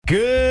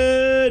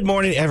Good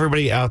morning,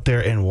 everybody out there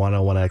in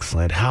 101X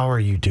Land. How are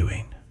you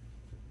doing?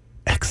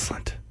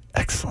 Excellent.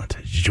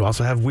 Did you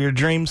also have weird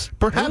dreams?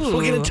 Perhaps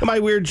we'll get into my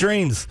weird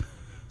dreams.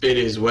 It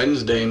is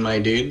Wednesday, my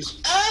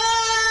dudes.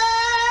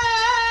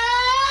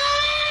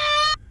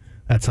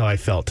 That's how I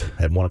felt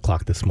at 1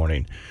 o'clock this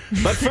morning.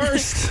 But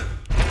first...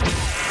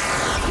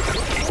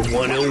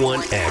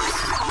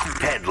 101X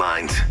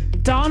headlines.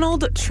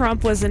 Donald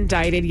Trump was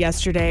indicted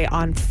yesterday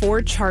on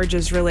 4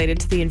 charges related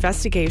to the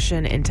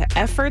investigation into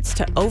efforts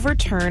to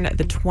overturn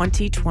the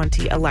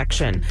 2020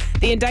 election.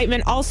 The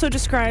indictment also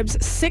describes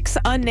 6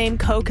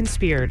 unnamed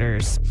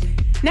co-conspirators.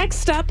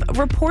 Next up,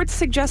 reports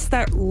suggest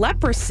that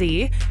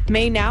leprosy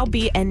may now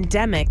be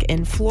endemic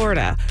in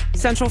Florida.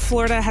 Central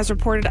Florida has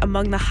reported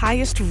among the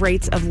highest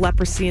rates of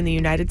leprosy in the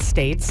United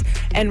States,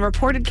 and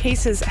reported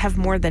cases have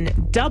more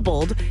than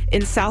doubled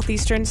in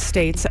southeastern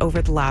states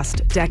over the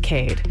last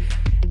decade.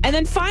 And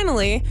then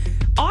finally,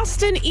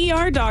 Austin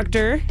ER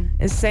doctor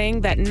is saying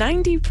that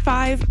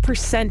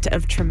 95%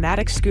 of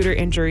traumatic scooter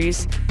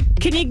injuries,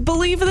 can you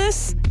believe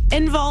this,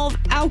 involve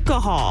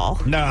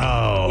alcohol.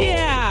 No.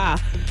 Yeah.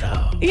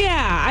 No.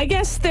 Yeah, I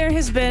guess there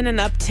has been an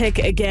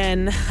uptick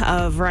again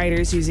of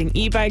riders using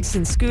e-bikes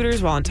and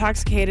scooters while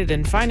intoxicated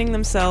and finding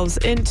themselves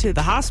into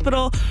the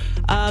hospital.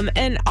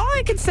 And all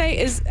I can say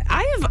is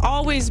I have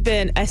always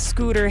been a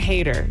scooter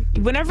hater.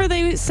 Whenever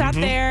they sat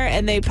there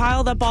and they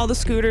piled up all the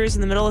scooters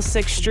in the middle of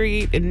 6th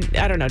Street, and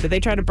I don't know, did they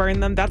try to burn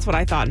them? That's what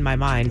I thought in my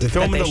mind. They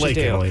throw them in the lake,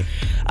 do. Emily.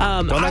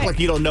 Don't act like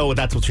you don't know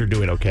that's what you're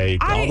doing, okay?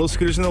 All those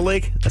scooters in the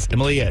lake, that's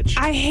Emily Edge.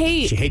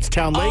 She hates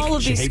Town Lake. all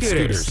of these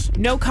scooters.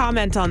 No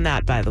comment on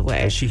that, by the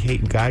way. Does she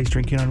hate guys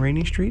drinking on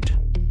Rainy Street?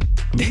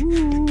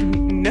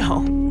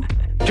 No.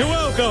 To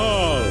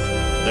alcohol,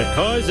 the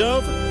cause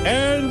of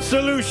and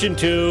solution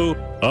to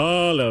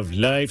all of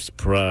life's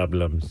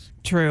problems.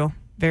 True.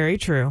 Very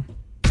true.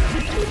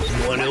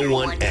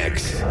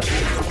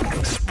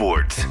 101X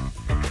Sports.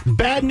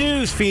 Bad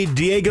news, feed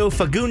Diego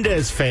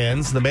Fagundes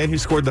fans. The man who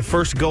scored the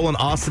first goal in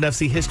Austin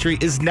FC history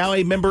is now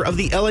a member of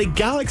the LA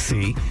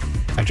Galaxy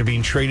after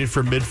being traded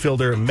for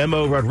midfielder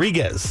Memo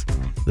Rodriguez.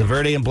 The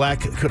Verde and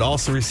Black could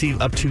also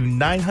receive up to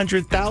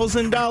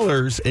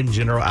 $900,000 in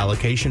general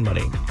allocation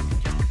money.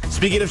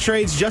 Speaking of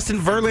trades, Justin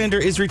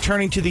Verlander is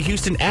returning to the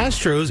Houston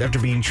Astros after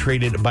being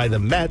traded by the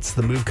Mets.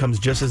 The move comes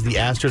just as the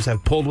Astros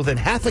have pulled within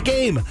half a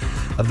game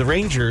of the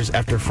Rangers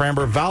after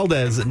Framber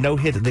Valdez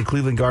no-hit the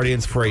Cleveland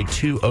Guardians for a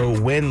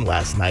 2-0 win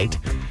last night.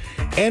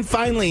 And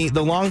finally,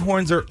 the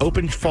Longhorns are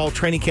open fall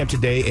training camp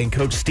today, and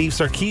Coach Steve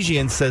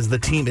Sarkisian says the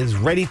team is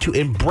ready to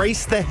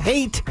embrace the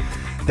hate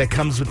that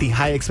comes with the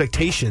high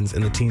expectations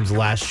in the team's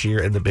last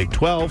year in the Big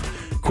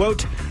 12.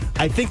 Quote,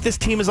 I think this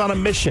team is on a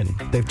mission.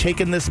 They've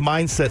taken this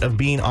mindset of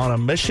being on a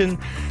mission.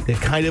 They've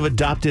kind of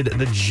adopted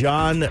the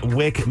John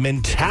Wick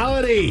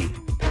mentality.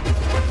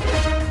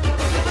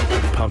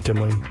 Pumped,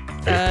 Emily?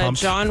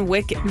 Pumped? John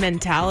Wick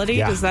mentality?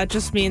 Yeah. Does that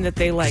just mean that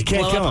they like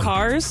blow up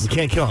cars? You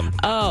can't kill them.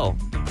 Oh,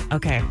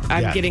 okay.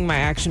 I'm getting my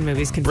action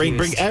movies confused.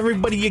 Bring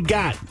everybody you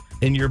got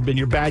in your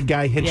bad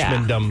guy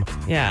henchmen-dom.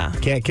 Yeah.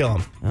 Can't kill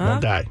him.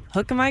 Won't die.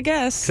 Hook 'em, I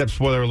guess. Except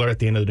spoiler alert at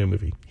the end of the new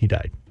movie. He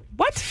died.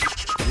 What?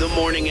 The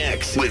Morning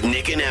X with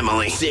Nick and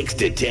Emily. 6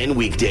 to 10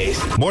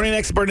 weekdays. Morning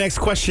X, Burn X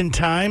question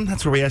time.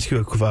 That's where we ask you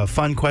a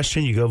fun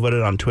question. You go vote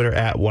it on Twitter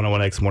at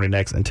 101X Morning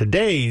X. And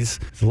today's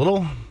it's a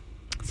little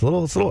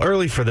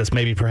early for this,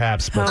 maybe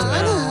perhaps.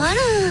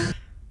 But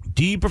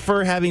do you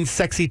prefer having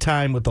sexy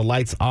time with the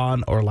lights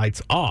on or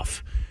lights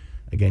off?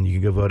 Again, you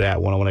can go vote at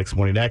 101X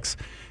Morning X.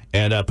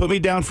 And put me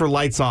down for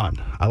lights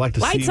on. I like to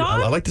lights see.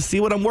 on? I like to see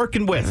what I'm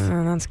working with.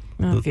 That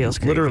feels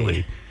creepy.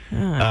 Literally.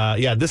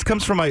 This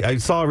comes from I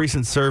saw a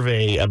recent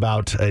survey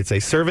about it's a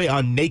survey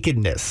on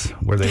nakedness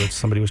where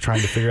somebody was trying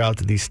to figure out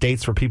these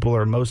states where people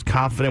are most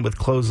confident with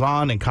clothes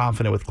on and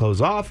confident with clothes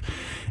off,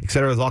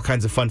 etc. There's all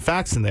kinds of fun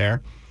facts in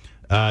there.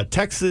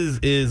 Texas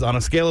is on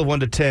a scale of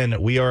 1 to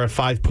 10. We are a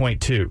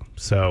 5.2,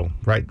 so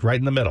right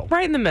in the middle.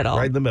 Right in the middle.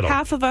 Right in the middle.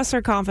 Half of us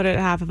are confident.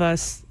 Half of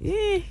us,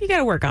 you got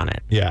to work on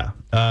it. Yeah,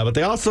 but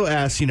they also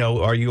asked,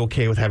 are you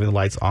okay with having the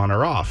lights on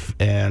or off?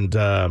 And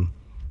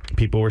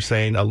people were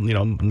saying,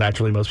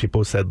 naturally most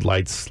people said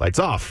lights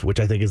off, which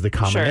I think is the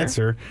common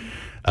answer.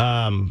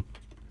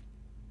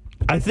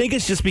 I think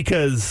it's just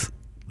because,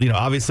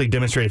 obviously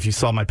demonstrate if you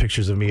saw my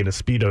pictures of me in a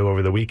Speedo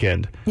over the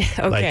weekend.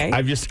 Okay.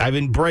 I've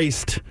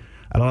embraced,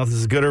 I don't know if this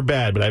is good or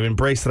bad, but I've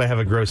embraced that I have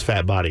a gross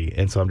fat body.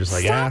 And so I'm just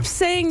like, Stop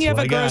saying you have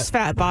a gross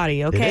fat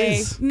body, okay? It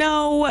is.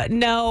 No.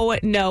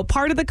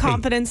 Part of the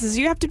confidence is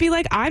you have to be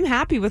like, I'm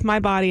happy with my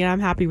body and I'm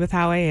happy with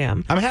how I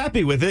am. I'm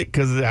happy with it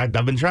because I've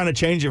been trying to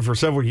change it for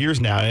several years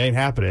now. And it ain't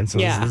happening. So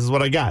this is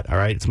what I got. All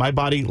right. It's my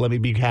body. Let me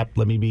be happy.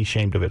 Let me be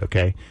ashamed of it.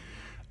 Okay.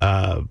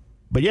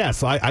 But yeah,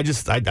 so I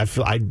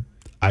feel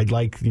I'd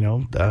like,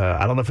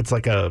 I don't know if it's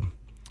like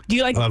do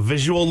you like a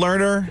visual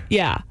learner?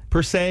 Yeah.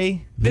 Per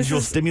se,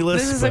 visual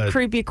stimulus. This is a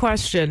creepy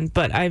question,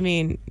 but I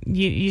mean,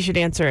 you should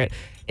answer it.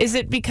 Is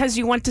it because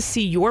you want to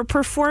see your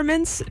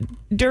performance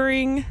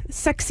during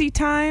sexy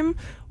time,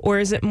 or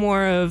is it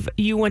more of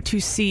you want to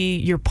see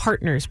your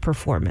partner's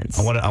performance?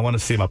 I want to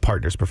see my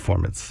partner's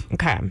performance.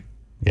 Okay.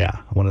 Yeah.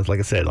 I want to, like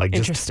I said, like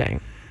just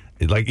Interesting.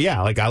 like,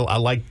 yeah, like I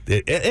like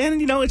it.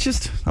 And, it's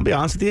just, I'll be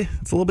honest with you,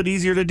 it's a little bit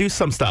easier to do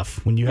some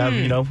stuff when you have,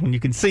 when you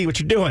can see what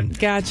you're doing.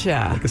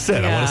 Gotcha. Like I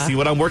said, I want to see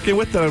what I'm working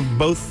with,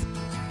 both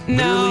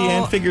literally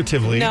and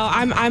figuratively. No,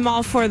 I'm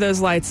all for those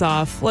lights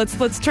off.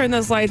 Let's turn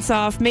those lights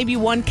off. Maybe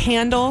one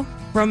candle.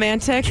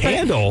 Romantic.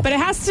 Candle? But it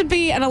has to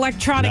be an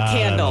electronic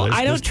candle. No,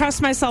 I don't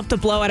trust myself to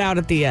blow it out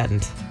at the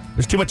end.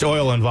 There's too much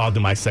oil involved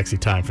in my sexy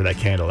time for that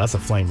candle. That's a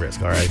flame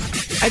risk, all right?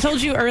 I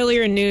told you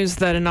earlier in news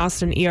that an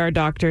Austin ER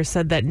doctor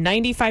said that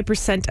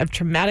 95% of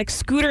traumatic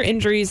scooter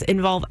injuries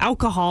involve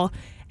alcohol.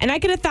 And I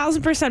can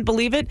 1,000%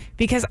 believe it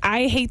because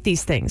I hate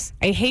these things.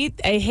 I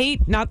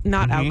hate not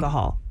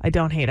alcohol. I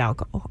don't hate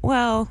alcohol.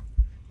 Well,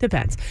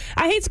 depends.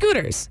 I hate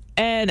scooters.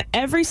 And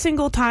every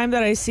single time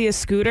that I see a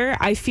scooter,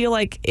 I feel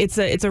like it's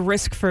a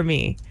risk for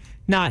me.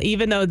 Not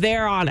even though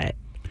they're on it.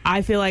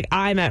 I feel like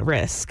I'm at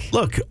risk.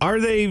 Look, are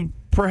they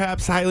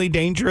perhaps highly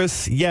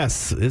dangerous?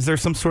 Yes. Is there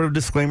some sort of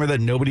disclaimer that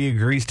nobody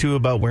agrees to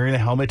about wearing a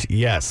helmet?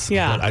 Yes.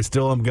 Yeah. But I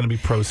still am going to be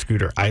pro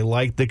scooter. I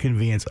like the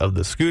convenience of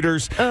the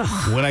scooters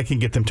when I can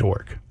get them to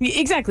work.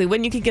 Exactly,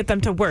 when you can get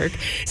them to work.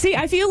 See,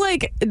 I feel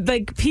like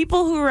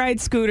people who ride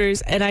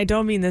scooters, and I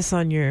don't mean this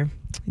on your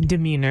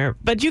demeanor,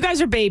 but you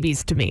guys are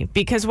babies to me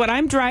because when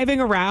I'm driving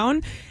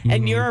around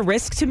and you're a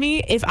risk to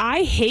me, if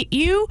I hit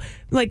you,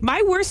 like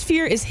my worst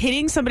fear is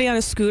hitting somebody on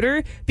a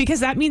scooter because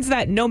that means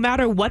that no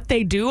matter what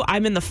they do,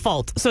 I'm in the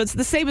fault. So it's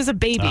the same as a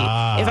baby. If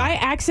I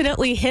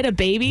accidentally hit a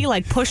baby,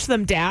 like push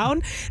them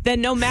down,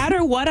 then no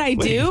matter what I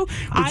do,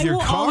 I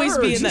will always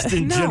be in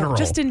the general?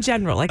 Just in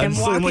general. Like I'm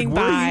walking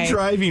by. Where are you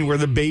driving where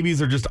the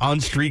babies are just on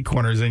street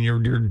corners and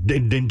you're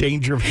in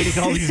danger of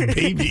hitting all these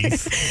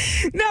babies?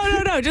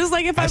 No. Just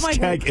like if I'm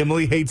like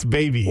Emily hates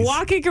babies.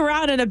 Walking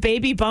around and a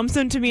baby bumps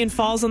into me and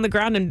falls on the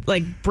ground and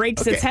like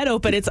breaks its head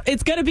open,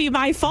 it's going to be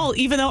my fault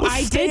even though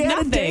I did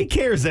nothing.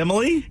 Daycares,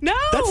 Emily. No.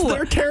 That's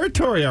their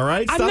territory, all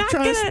right? Stop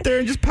trying to sit there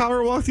and just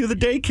power walk through the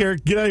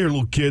daycare. Get out of here,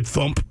 little kid.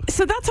 Thump.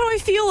 So that's how I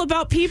feel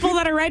about people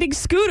that are riding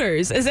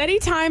scooters. Is any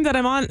time that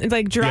I'm on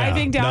like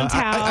driving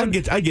downtown.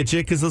 No, I get you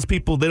because those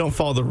people, they don't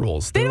follow the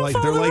rules. They don't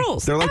follow the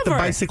rules. They're like the ever.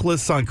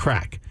 bicyclists on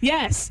crack.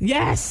 Yes.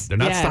 They're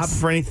not stopping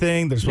for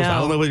anything. They're supposed to, I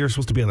don't know whether you're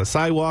supposed to be on the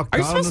sidewalk. Are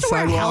you supposed to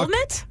wear a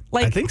helmet?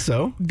 Like I think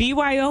so.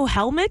 BYO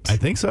helmet? I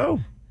think so.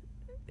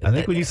 I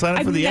think when you sign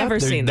up for the app, I've never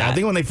seen that. I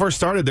think when they first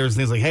started, there's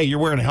things like, hey, you're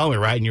wearing a helmet,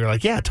 right? And you're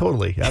like, yeah,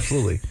 totally.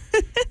 Absolutely.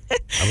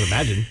 I would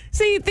imagine.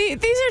 See, these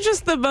are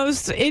just the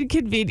most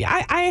inconvenient.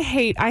 I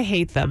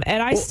hate them.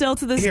 And I still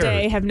to this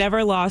day have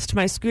never lost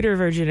my scooter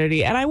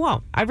virginity. And I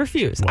won't. I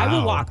refuse.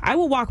 Wow. I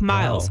will walk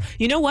miles. Wow.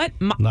 You know what?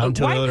 Not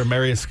until they let her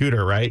marry a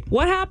scooter, right?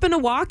 What happened to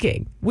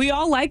walking? We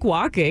all like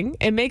walking.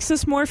 It makes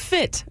us more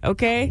fit,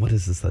 okay? What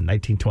is this, the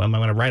 1920? Am I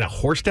going to ride a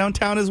horse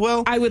downtown as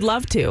well? I would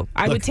love to.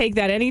 I would take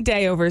that any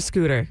day over a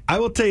scooter. I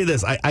will tell you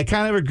this. I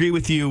kind of agree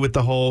with you with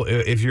the whole,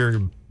 if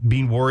you're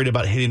being worried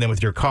about hitting them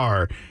with your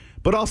car.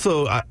 But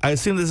also, I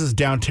assume this is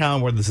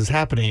downtown where this is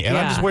happening, and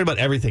I'm just worried about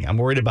everything. I'm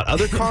worried about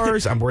other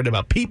cars. I'm worried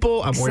about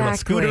people. I'm worried about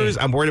scooters.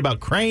 I'm worried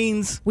about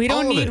cranes. We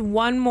don't need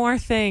one more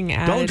thing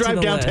added Don't drive to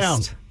the downtown.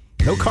 list.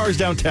 No cars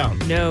downtown.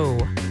 No.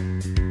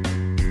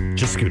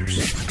 Just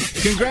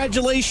scooters.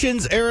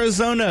 Congratulations,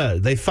 Arizona.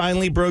 They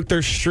finally broke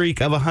their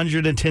streak of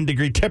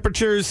 110-degree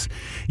temperatures.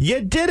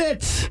 You did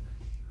it!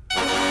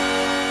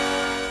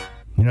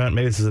 You know what?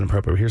 Maybe this isn't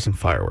appropriate. Here's some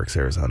fireworks,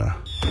 Arizona.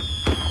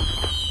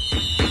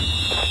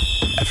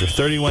 After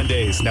 31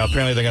 days. Now,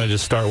 apparently, they're going to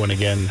just start one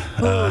again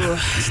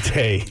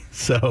today.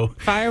 So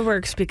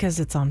Fireworks because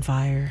it's on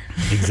fire.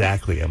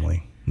 Exactly,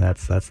 Emily.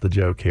 That's the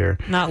joke here.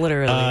 Not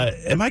literally.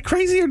 Am I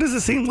crazy, or does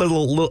it seem a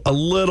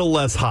little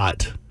less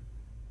hot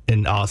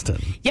in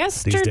Austin?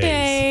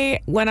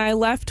 Yesterday, when I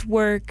left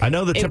work, I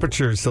know the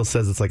temperature still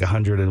says it's like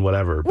 100 and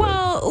whatever.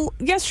 Well,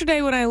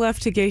 yesterday when I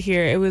left to get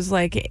here, it was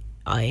like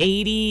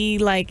 80,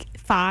 like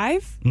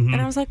 5, and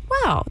I was like,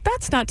 wow,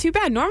 that's not too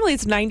bad. Normally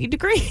it's 90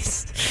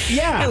 degrees.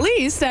 Yeah. At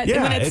least when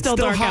it's still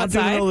dark hot outside.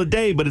 in the middle of the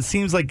day, but it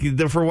seems like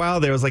for a while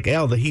there was like,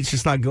 the heat's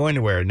just not going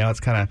anywhere. Now it's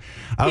kind of,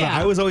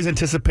 I was always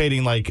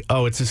anticipating like,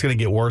 it's just going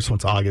to get worse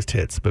once August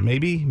hits, but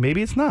maybe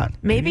it's not.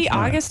 Maybe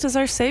August is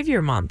our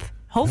savior month.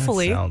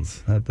 Hopefully.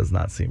 That does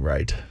not seem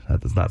right.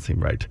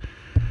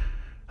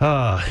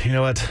 You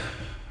know what?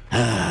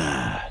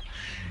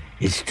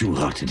 It's too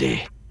hot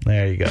today.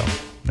 There you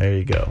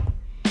go.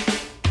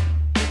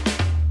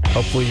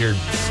 Hopefully your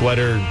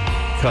sweater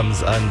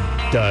comes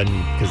undone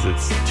because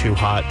it's too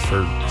hot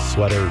for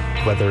sweater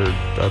weather.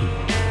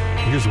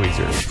 Here's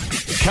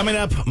Weezer. Coming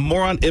up,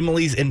 more on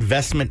Emily's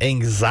investment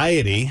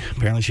anxiety.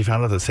 Apparently she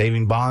found out that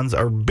saving bonds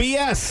are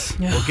BS.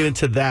 We'll get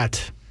into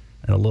that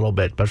in a little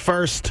bit. But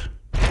first...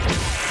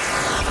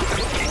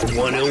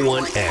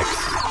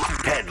 101X.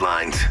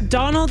 Headlines.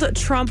 Donald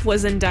Trump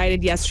was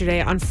indicted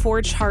yesterday on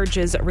 4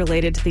 charges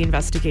related to the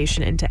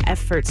investigation into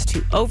efforts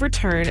to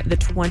overturn the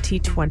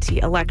 2020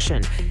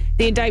 election.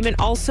 The indictment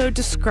also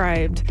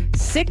described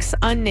 6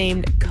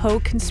 unnamed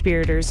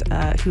co-conspirators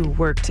who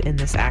worked in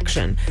this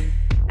action.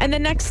 And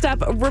then next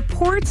up,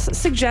 reports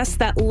suggest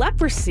that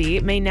leprosy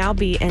may now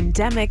be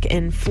endemic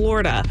in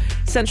Florida.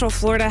 Central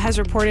Florida has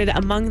reported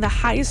among the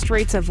highest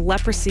rates of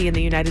leprosy in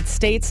the United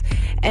States,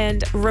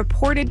 and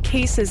reported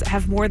cases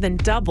have more than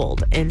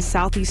doubled in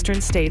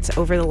southeastern states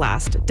over the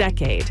last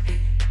decade.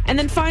 And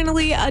then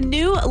finally, a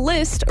new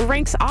list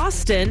ranks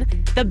Austin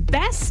the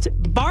best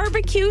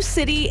barbecue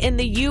city in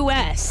the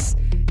U.S.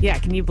 Yeah,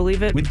 can you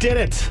believe it? We did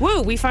it.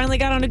 Woo, we finally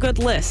got on a good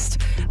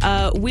list.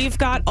 We've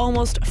got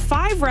almost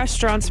 5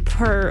 restaurants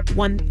per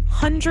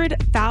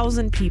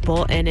 100,000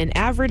 people and an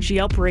average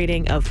Yelp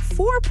rating of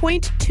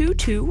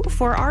 4.22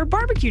 for our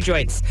barbecue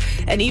joints.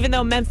 And even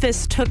though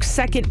Memphis took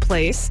second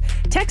place,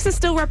 Texas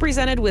still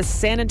represented with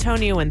San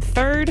Antonio in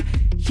third,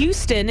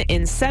 Houston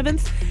in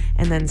 7th,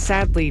 and then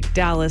sadly,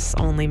 Dallas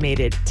only made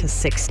it to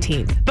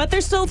 16th. But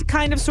they're still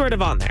kind of sort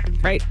of on there,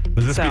 right?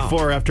 Was this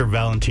before or after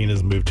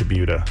Valentina's moved to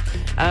Buda?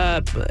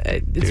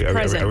 It's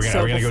present. Are we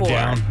going to go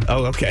down?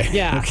 Oh, okay.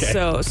 Yeah, okay.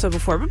 So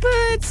before.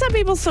 But some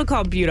people still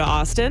call Buda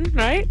Austin,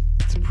 right?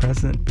 It's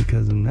present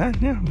because of that.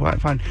 Yeah, well,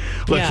 fine.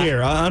 Look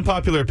here,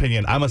 unpopular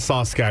opinion. I'm a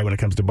sauce guy when it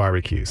comes to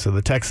barbecue. So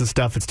the Texas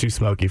stuff, it's too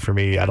smoky for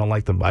me. I don't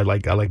like them. I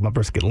like my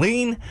brisket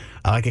lean.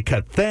 I like it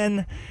cut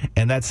thin,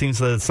 and that seems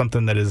that it's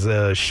something that is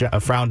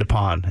frowned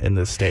upon in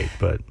this state.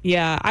 But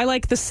yeah, I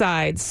like the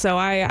sides. So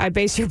I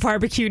base your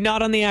barbecue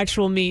not on the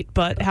actual meat,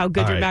 but how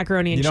good your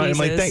macaroni and cheese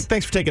is.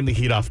 Thanks for taking the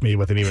heat off me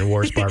with an even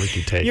worse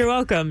barbecue take. You're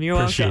welcome.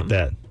 Appreciate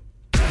that.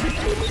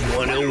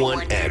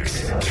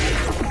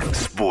 101X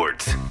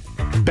Sports.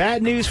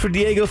 Bad news for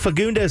Diego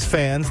Fagundez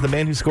fans. The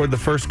man who scored the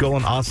first goal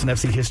in Austin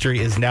FC history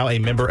is now a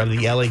member of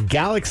the LA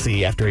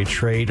Galaxy after a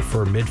trade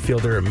for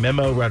midfielder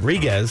Memo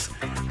Rodriguez.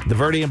 The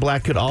Verde and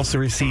Black could also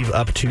receive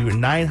up to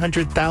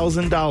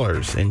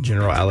 $900,000 in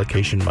general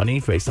allocation money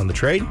based on the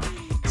trade.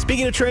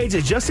 Speaking of trades,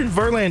 Justin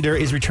Verlander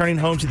is returning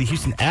home to the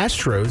Houston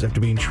Astros after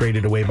being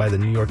traded away by the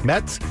New York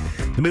Mets.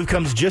 The move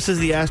comes just as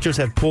the Astros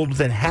have pulled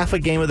within half a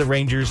game of the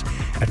Rangers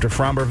after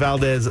Framber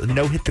Valdez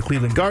no-hit the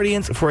Cleveland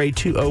Guardians for a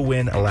 2-0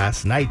 win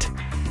last night.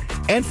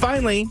 And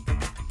finally,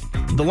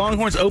 the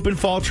Longhorns open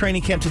fall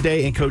training camp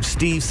today, and Coach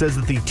Steve says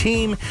that the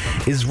team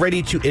is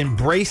ready to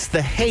embrace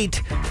the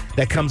hate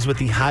that comes with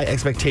the high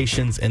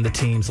expectations in the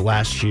teams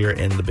last year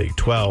in the Big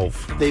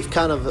 12. They've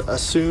kind of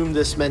assumed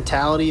this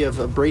mentality of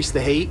embrace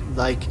the hate.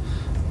 Like,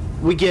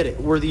 we get it.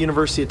 We're the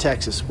University of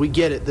Texas. We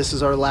get it. This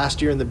is our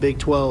last year in the Big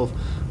 12.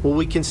 Well,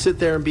 we can sit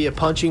there and be a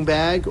punching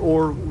bag,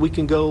 or we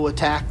can go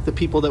attack the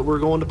people that we're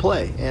going to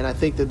play. And I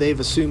think that they've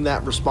assumed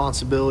that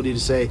responsibility to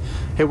say,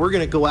 hey, we're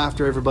going to go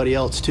after everybody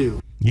else too.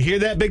 You hear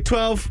that, Big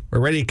 12? We're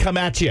ready to come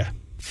at you.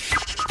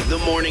 The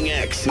Morning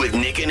X with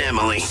Nick and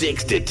Emily,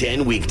 6 to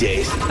 10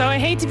 weekdays. So I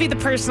hate to be the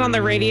person on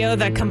the radio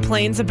that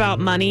complains about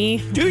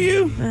money. Do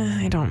you?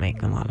 I don't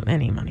make a lot of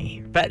any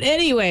money. But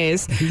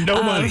anyways.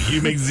 No money.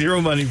 You make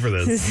zero money for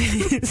this.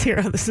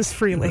 Zero. This is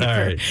free labor. All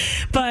right.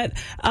 But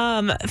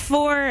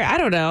I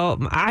don't know,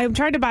 I'm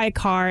trying to buy a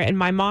car, and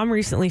my mom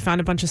recently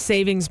found a bunch of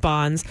savings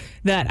bonds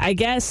that I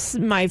guess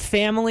my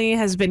family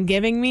has been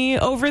giving me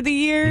over the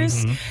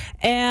years.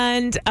 Mm-hmm.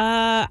 And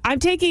I'm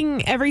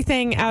taking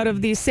everything out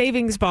of these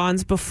savings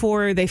bonds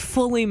before they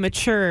fully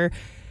mature,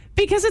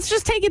 because it's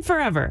just taking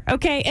forever,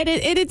 okay? And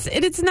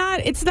it's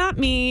not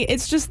me.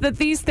 It's just that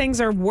these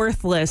things are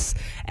worthless,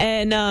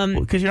 and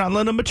because you're not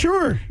letting them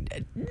mature.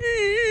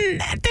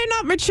 They're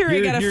not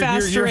maturing at a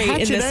fast rate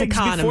in this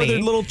economy. Before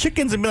they're little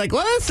chickens, and be like,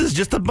 well, this is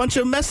just a bunch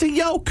of messy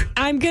yolk.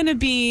 I'm gonna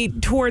be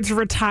towards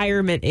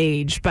retirement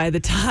age by the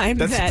time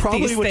that's that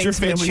probably these what things your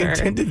family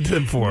mature. intended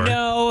them for.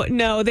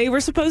 No, they were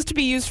supposed to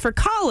be used for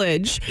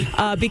college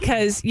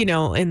because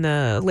in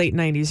the late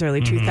 90s,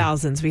 early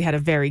 2000s, we had a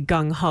very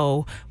gung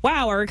ho,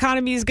 wow, our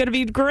economy is going to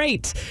be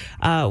great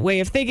way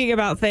of thinking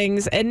about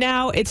things, and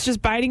now it's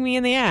just biting me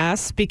in the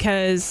ass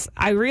because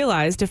I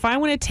realized if I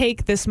want to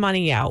take this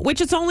money out, which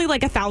it's only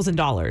like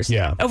 $1,000,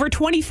 yeah, over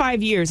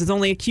 25 years, it's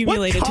only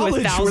accumulated to $1,000.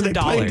 What college were they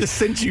planning to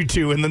send you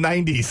to in the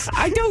 90s?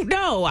 I don't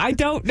know. A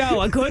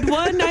good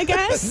one, I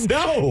guess.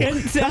 No,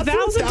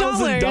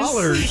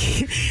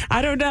 $1,000.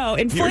 I don't know.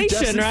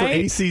 Inflation, You're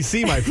right? For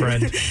ACC, my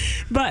friend.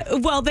 But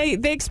they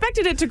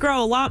expected it to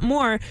grow a lot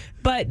more.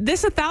 But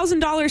this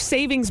 $1,000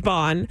 savings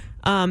bond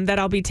that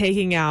I'll be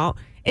taking out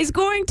is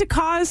going to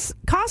cost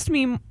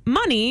me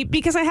money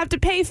because I have to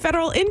pay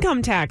federal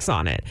income tax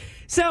on it.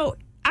 So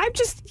I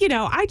just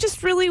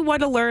really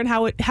want to learn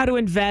how to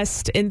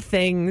invest in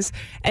things,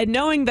 and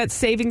knowing that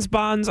savings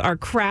bonds are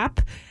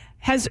crap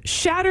has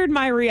shattered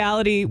my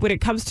reality when it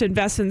comes to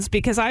investments,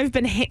 because I've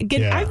been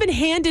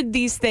handed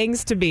these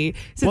things to me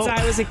since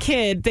I was a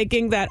kid,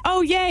 thinking that,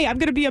 oh yay, I'm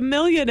going to be a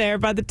millionaire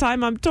by the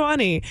time I'm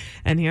 20,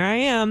 and here I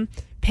am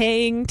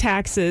paying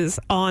taxes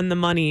on the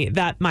money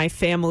that my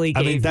family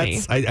gave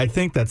me. I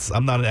think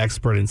I'm not an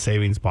expert in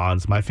savings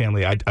bonds. My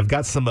family, I've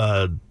got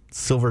some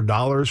silver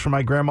dollars from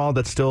my grandma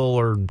that still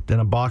are in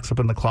a box up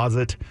in the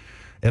closet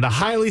in a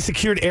highly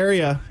secured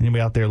area. Anybody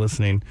out there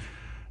listening?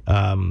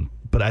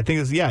 But I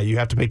think you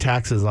have to pay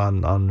taxes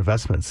on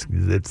investments.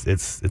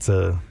 It's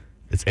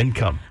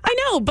income. I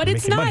know, know, but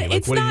it's making not. money. Like,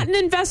 It's what do not you-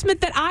 an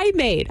investment that I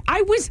made.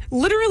 I was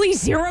literally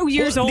 0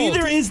 years Well, old.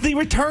 Neither is the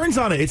returns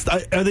on it.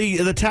 Are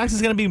the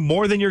taxes going to be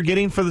more than you're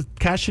getting for the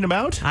cashing them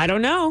out? I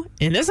don't know.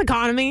 In this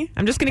economy,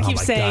 I'm just going to keep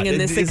my saying God. in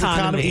this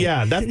economy.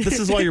 Yeah, this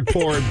is why you're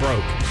poor and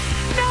broke.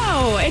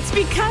 No, it's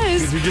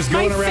because You're just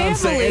my going around family,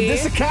 saying, in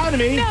this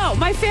economy, No,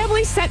 my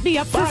family set me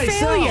up for buy,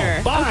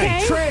 failure. sell, buy,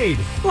 okay? trade.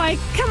 Like,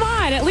 come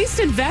on, at least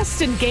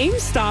invest in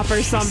GameStop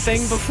or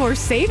something before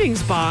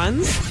savings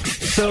bonds.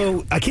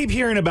 So I keep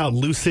hearing about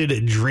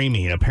lucid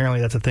dreaming. Apparently,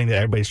 that's a thing that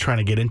everybody's trying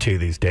to get into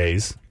these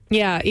days.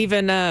 Yeah,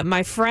 even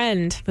my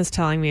friend was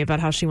telling me about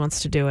how she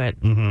wants to do it.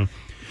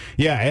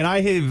 Yeah, and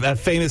I have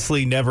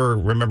famously never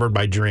remembered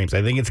my dreams.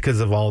 I think it's because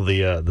of all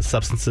the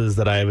substances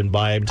that I have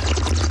imbibed.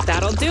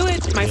 That'll do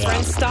it. My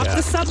friend stopped yeah.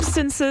 the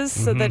substances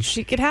so that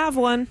she could have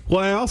one. Well,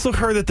 I also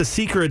heard that the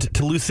secret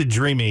to lucid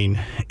dreaming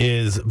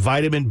is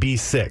vitamin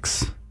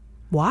B6.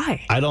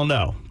 Why? I don't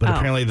know, but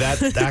apparently that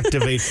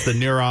activates the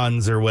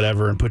neurons or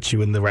whatever and puts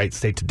you in the right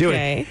state to do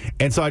Okay. it.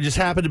 And so I just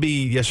happened to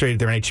be yesterday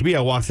there in H-E-B.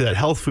 I walked through that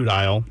health food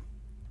aisle,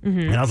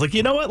 and I was like,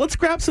 you know what? Let's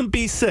grab some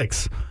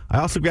B6. I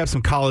also grabbed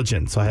some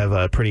collagen, so I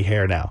have pretty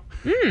hair now.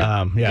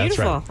 Yeah,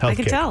 beautiful. that's right. I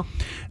can tell.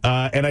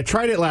 And I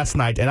tried it last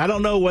night, and I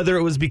don't know whether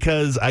it was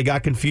because I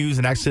got confused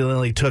and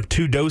accidentally took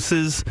 2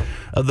 doses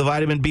of the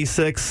vitamin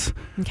B6.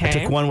 Okay. I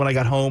took one when I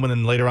got home, and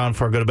then later on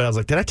before I go to bed, I was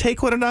like, did I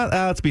take one or not?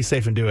 Let's be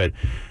safe and do it.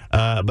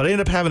 But I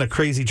ended up having a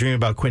crazy dream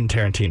about Quentin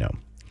Tarantino.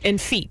 In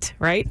feet,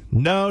 right?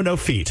 No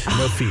feet.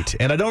 No feet.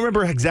 And I don't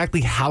remember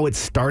exactly how it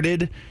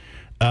started.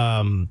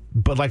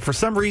 But like for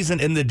some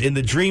reason in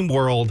the dream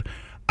world,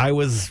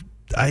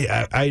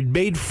 I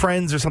made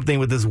friends or something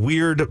with this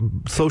weird,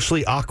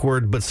 socially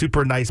awkward but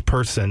super nice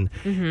person,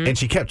 and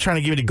she kept trying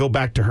to get me to go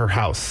back to her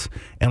house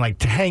and like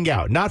to hang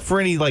out, not for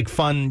any like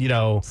fun,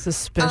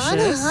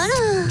 Suspicious.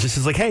 just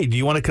as like, hey, do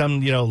you want to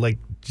come?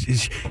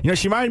 She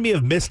reminded me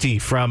of Misty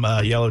from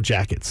Yellow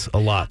Jackets a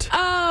lot.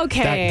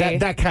 Okay.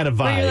 That kind of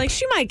vibe. Where you're like,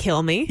 she might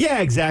kill me. Yeah,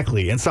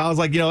 exactly. And so I was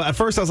like, at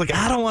first I was like,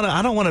 I don't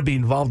want to be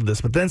involved in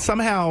this, but then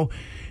somehow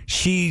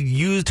she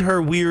used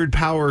her weird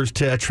powers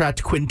to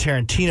attract Quentin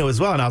Tarantino as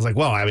well. And I was like,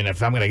 well, I mean,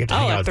 if I'm going to get to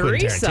hang out with Quentin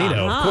threesome,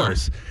 Tarantino, huh? of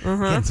course.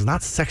 Yeah, it's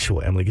not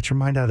sexual, Emily. Get your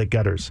mind out of the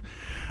gutters.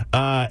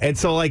 And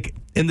so, like,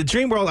 in the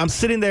dream world, I'm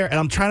sitting there and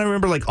I'm trying to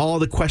remember, like, all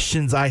the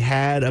questions I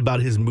had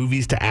about his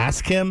movies to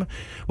ask him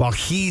while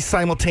he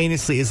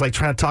simultaneously is, like,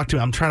 trying to talk to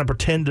me. I'm trying to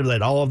pretend to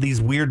let all of these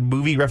weird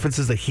movie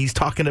references that he's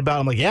talking about.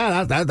 I'm like,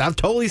 yeah, I've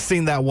totally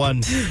seen that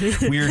one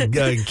weird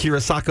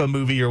Kurosawa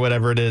movie or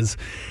whatever it is.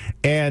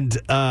 And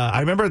I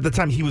remember at the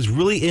time he was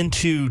really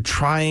into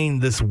trying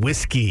this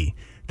whiskey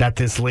that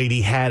this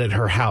lady had at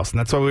her house. And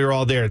that's why we were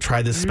all there to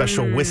try this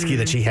special whiskey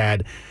that she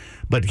had.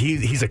 But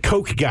he's a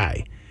Coke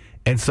guy.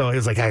 And so he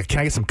was like, can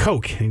I get some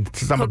Coke? And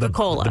he's talking about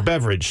Coca-Cola. the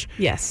beverage.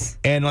 Yes.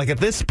 And like at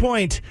this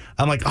point,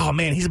 I'm like, oh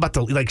man, he's about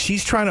to, like,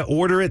 she's trying to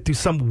order it through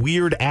some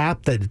weird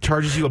app that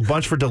charges you a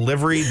bunch for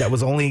delivery that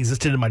was only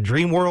existed in my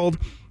dream world.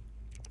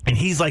 And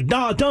he's like,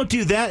 no, don't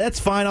do that. That's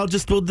fine. We'll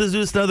do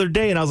this another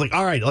day. And I was like,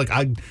 all right, like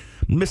I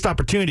missed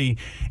opportunity.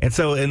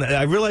 And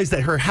I realized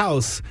that her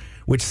house,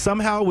 which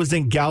somehow was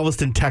in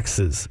Galveston,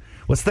 Texas.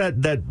 What's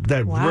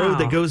that Wow. road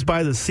that goes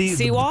by the sea?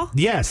 Seawall?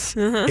 Yes.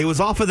 It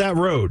was off of that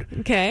road.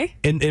 Okay.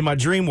 In my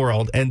dream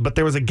world, but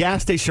there was a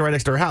gas station right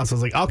next to her house. I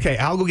was like, okay,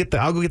 I'll go get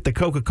the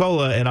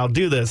Coca-Cola and I'll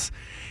do this.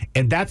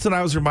 And that's when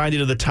I was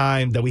reminded of the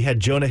time that we had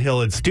Jonah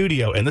Hill in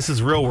studio, and this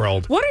is real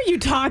world. What are you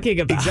talking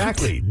about?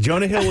 Exactly.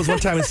 Jonah Hill was one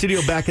time in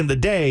studio back in the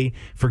day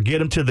for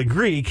Get Him to the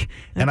Greek,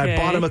 and I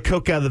bought him a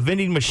Coke out of the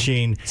vending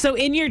machine. So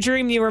in your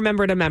dream, you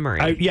remembered a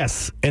memory.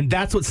 Yes, and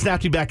that's what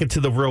snapped me back into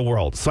the real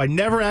world. So I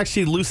never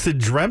actually lucid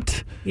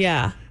dreamt.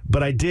 Yeah.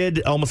 But I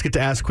did almost get to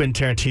ask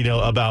Quentin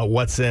Tarantino about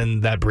what's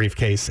in that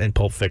briefcase in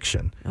Pulp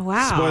Fiction.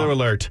 Wow. Spoiler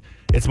alert,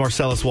 it's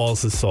Marcellus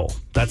Wallace's soul.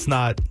 That's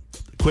not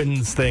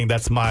Quentin's thing.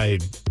 That's my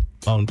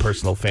own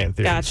personal fan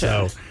theory.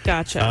 Gotcha. So,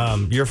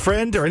 Gotcha. Your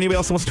friend or anybody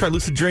else who wants to try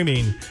lucid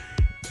dreaming,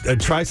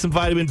 try some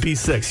vitamin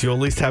B6. You'll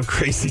at least have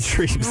crazy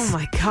dreams. Oh,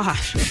 my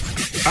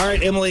gosh. All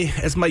right, Emily,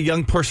 as my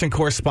young person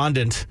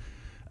correspondent,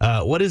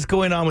 what is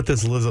going on with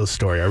this Lizzo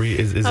story? Are we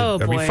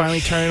finally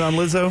turning on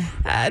Lizzo?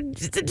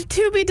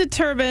 To be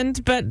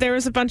determined, but there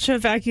was a bunch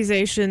of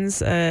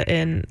accusations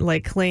and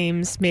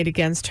claims made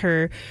against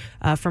her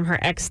from her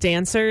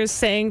ex-dancers,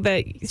 saying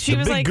that she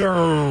was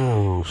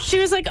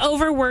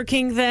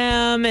overworking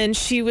them, and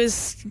she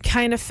was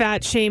kind of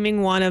fat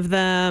shaming one of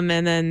them,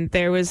 and then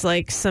there was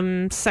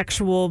some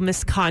sexual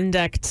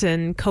misconduct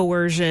and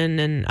coercion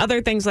and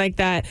other things like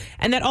that,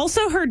 and that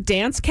also her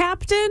dance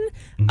captain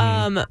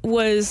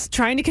was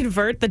trying to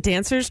convert the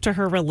dancers to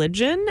her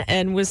religion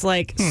and was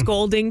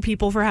scolding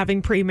people for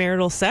having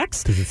premarital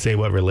sex. Does it say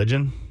what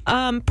religion?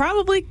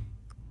 Probably.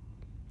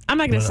 I'm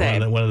not going to say.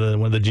 One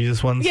of the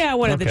Jesus ones? Yeah,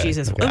 one of the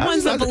Jesus ones. The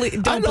ones that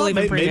don't believe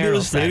in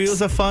premarital sex. Maybe it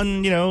was a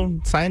fun,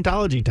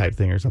 Scientology type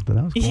thing or something.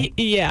 That was cool.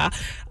 Yeah.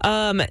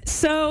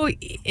 So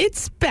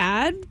it's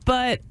bad,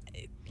 but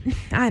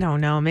I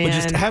don't know, man.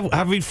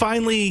 Have we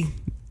finally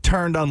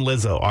turned on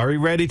Lizzo? Are we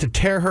ready to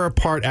tear her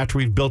apart after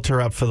we've built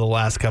her up for the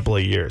last couple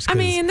of years? I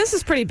mean, this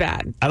is pretty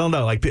bad. I don't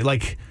know.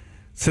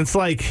 Since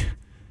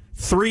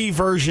 3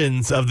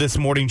 versions of this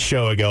morning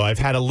show ago, I've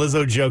had a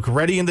Lizzo joke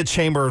ready in the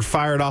chamber,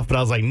 fired off, but I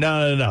was like,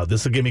 no.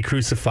 This will get me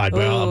crucified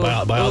by all the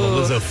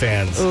Lizzo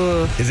fans.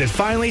 Is it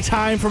finally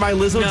time for my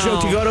Lizzo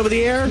joke to go over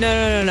the air?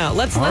 No.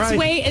 Let's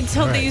wait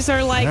until these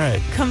are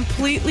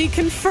completely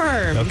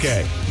confirmed.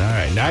 Okay. All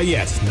right. Not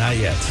yet.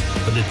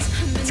 But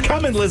it's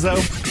coming, Lizzo.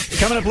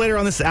 Coming up later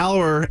on this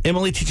hour,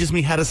 Emily teaches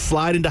me how to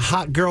slide into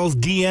hot girls'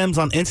 DMs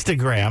on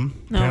Instagram.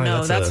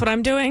 No, that's what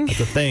I'm doing. That's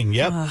a thing.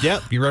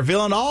 Yep. You're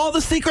revealing all the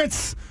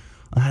secrets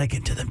on how to get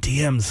into them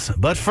DMs.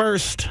 But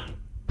first,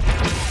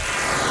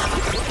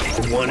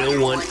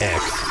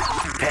 101X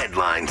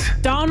headlines.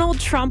 Donald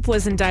Trump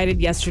was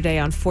indicted yesterday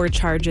on 4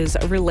 charges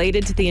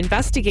related to the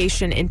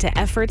investigation into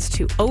efforts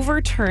to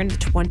overturn the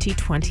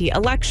 2020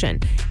 election.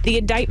 The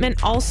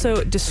indictment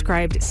also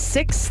described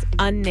 6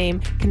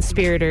 unnamed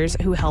conspirators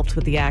who helped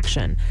with the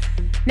action.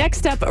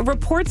 Next up,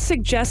 reports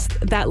suggest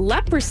that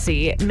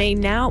leprosy may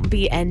now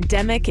be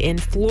endemic in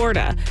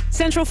Florida.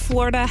 Central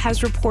Florida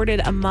has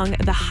reported among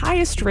the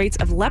highest rates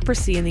of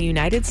leprosy in the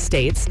United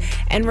States,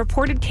 and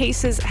reported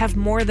cases have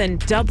more than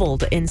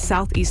doubled in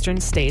southeastern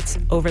states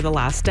over the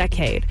last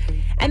decade.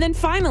 And then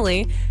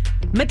finally,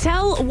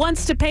 Mattel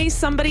wants to pay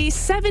somebody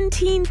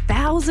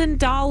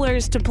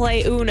 $17,000 to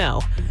play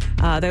Uno.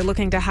 They're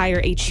looking to hire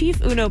a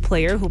chief Uno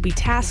player who'll be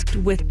tasked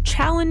with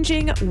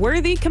challenging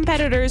worthy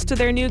competitors to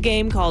their new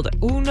game called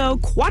Uno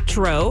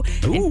Quattro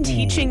and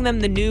teaching them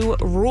the new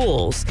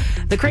rules.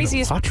 The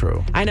craziest part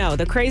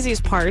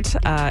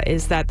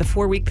is that the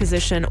 4-week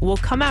position will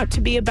come out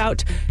to be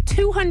about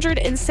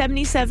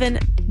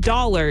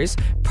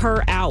 $277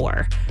 per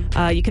hour.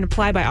 You can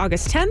apply by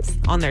August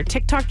 10th on their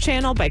TikTok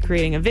channel by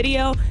creating a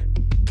video.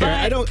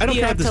 I don't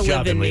have this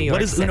job.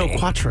 What is Uno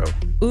Quattro?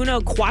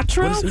 Uno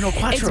Quattro? What is Uno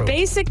Quattro? It's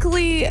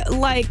basically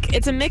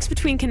it's a mix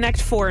between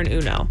Connect 4 and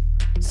Uno.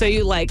 So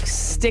you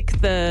stick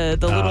the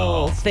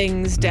little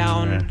things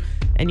down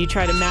and you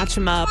try to match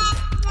them up.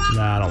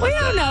 No, I don't We like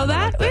that. don't know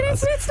that.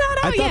 It's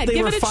not out yet. I thought they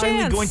Give were it a finally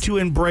chance. going to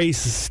embrace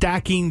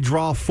stacking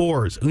draw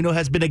 4s. Uno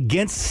has been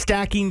against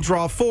stacking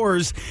draw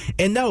 4s,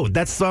 and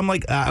so I'm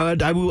like,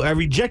 I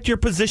reject your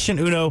position,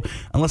 Uno,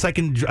 unless I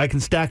can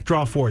stack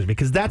draw 4s,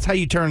 because that's how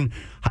you do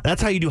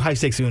high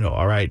stakes Uno.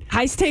 All right,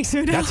 High stakes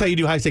Uno. that's how you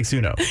do high stakes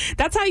Uno.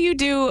 That's how you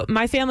do.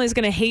 My family's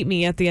going to hate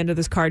me at the end of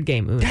this card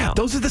game, Uno. Yeah,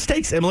 those are the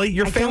stakes, Emily.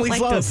 Your family's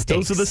love.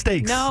 Those are the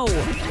stakes. No.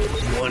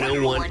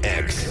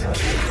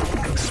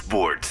 101X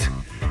Sports.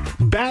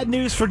 Bad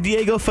news for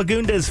Diego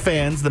Fagundes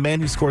fans. The man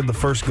who scored the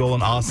first goal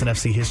in Austin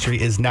FC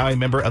history is now a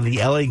member of the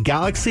LA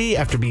Galaxy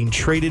after being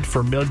traded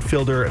for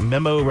midfielder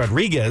Memo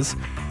Rodriguez.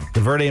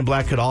 The Verde and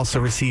Black could also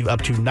receive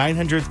up to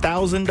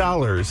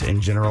 $900,000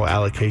 in general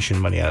allocation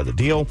money out of the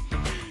deal.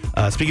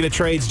 Speaking of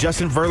trades,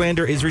 Justin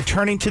Verlander is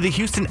returning to the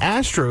Houston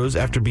Astros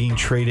after being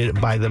traded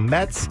by the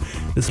Mets.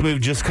 This move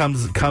just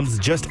comes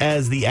just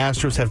as the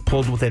Astros have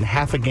pulled within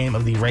half a game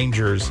of the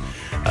Rangers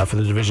for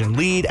the division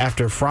lead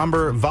after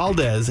Framber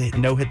Valdez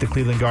no-hit the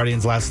Cleveland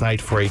Guardians last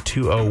night for a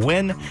 2-0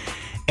 win.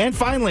 And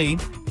finally,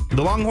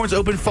 the Longhorns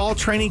opened fall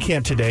training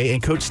camp today,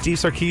 and Coach Steve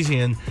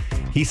Sarkisian,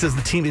 he says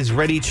the team is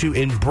ready to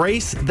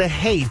embrace the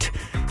hate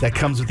that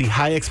comes with the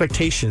high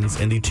expectations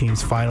in the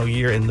team's final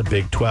year in the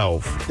Big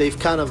 12. They've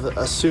kind of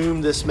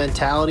assumed this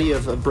mentality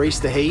of embrace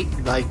the hate.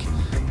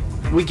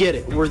 We get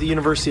it. We're the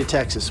University of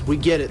Texas. We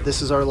get it.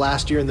 This is our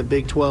last year in the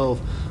Big 12.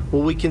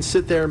 Well, we can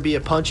sit there and be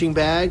a punching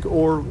bag,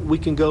 or we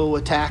can go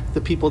attack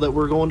the people that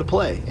we're going to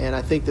play. And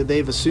I think that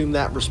they've assumed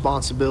that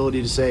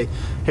responsibility to say,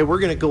 hey, we're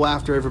going to go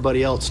after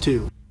everybody else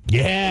too.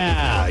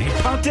 Yeah. You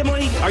pumped,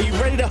 Emily? Are you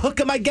ready to hook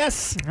 'em, I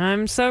guess?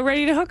 I'm so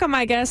ready to hook 'em,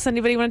 I guess.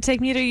 Anybody want to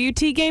take me to a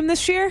UT game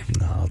this year?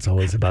 No, it's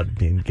always about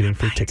getting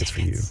free tickets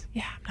for you.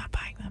 Yeah, I'm not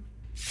buying them.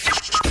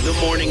 The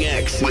Morning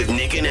X with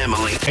Nick and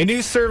Emily. A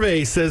new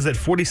survey says that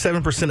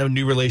 47% of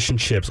new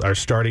relationships are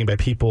starting by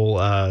people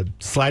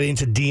sliding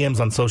into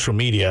DMs on social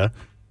media.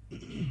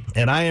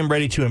 And I am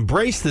ready to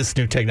embrace this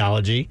new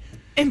technology.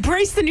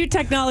 Embrace the new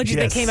technology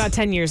that came out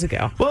 10 years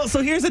ago. Well,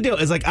 so here's the deal.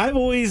 It's I've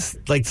always,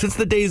 since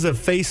the days of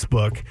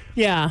Facebook,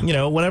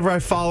 whenever I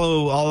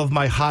follow all of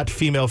my hot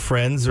female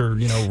friends or,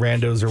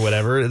 randos or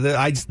whatever,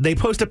 they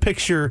post a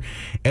picture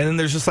and then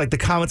there's just the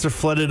comments are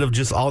flooded of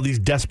just all these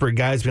desperate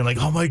guys being like,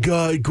 oh my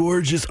God,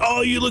 gorgeous.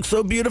 Oh, you look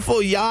so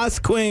beautiful. Yas,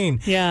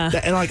 queen. Yeah.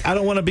 And I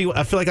don't want to be,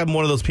 I feel like I'm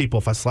one of those people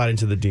if I slide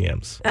into the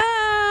DMs.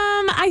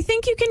 I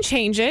think you can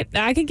change it.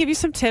 I can give you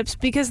some tips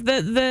because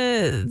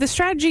the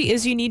strategy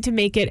is you need to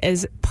make it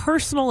as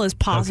personal as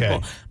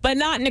possible, but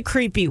not in a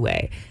creepy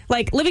way.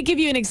 Let me give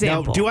you an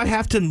example. Now, do I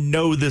have to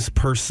know this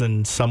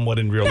person somewhat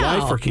in real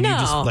life, or can you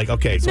just I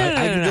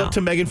can go up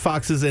to Megan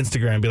Fox's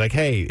Instagram and be like,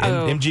 hey,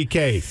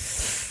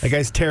 MGK, that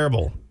guy's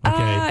terrible.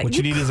 Okay, what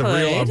you need is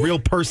a real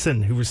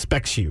person who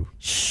respects you.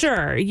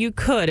 Sure, you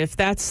could if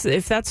that's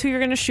who you're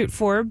going to shoot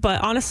for.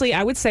 But honestly,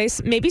 I would say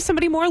maybe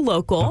somebody more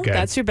local. Okay.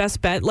 That's your best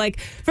bet. Like,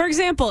 for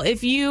example,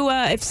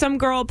 if some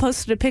girl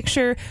posted a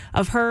picture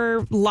of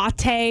her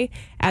latte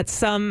at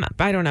some,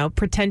 I don't know,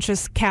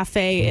 pretentious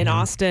cafe in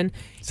Austin.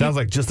 Sounds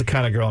like just the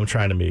kind of girl I'm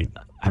trying to meet.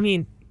 I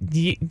mean,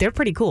 they're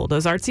pretty cool.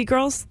 Those artsy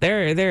girls,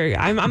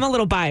 I'm a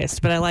little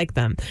biased, but I like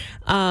them.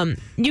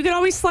 You could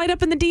always slide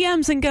up in the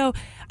DMs and go,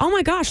 "Oh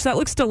my gosh, that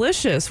looks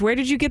delicious. Where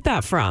did you get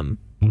that from?"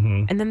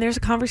 And then there's a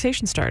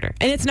conversation starter.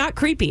 And it's not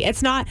creepy.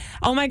 It's not,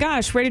 "Oh my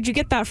gosh, where did you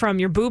get that from?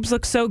 Your boobs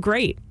look so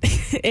great."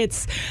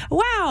 It's,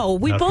 "Wow,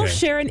 we both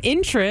share an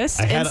interest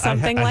in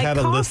something like coffee." I had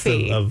a list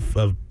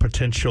of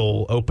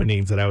potential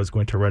openings that I was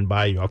going to run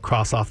by you. I'll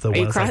cross off the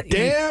ones like,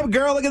 "Damn,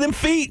 girl, look at them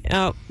feet."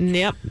 Oh,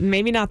 yep.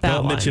 Maybe not that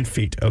one. Don't mention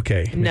feet.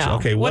 Okay. No.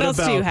 Okay. What else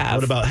do you have?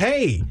 What about,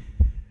 hey,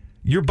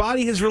 your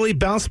body has really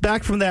bounced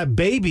back from that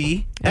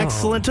baby.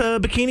 Excellent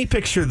bikini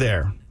picture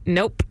there.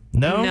 Nope.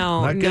 No?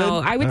 No, Not good? no.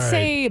 I would All right.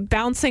 say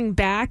bouncing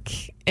back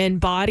and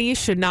body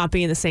should not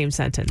be in the same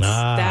sentence.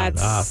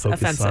 That's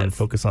offensive.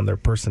 Focus on their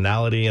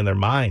personality and their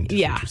mind.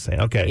 Yeah. What you're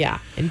saying. Okay. Yeah.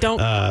 And don't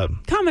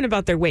comment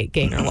about their weight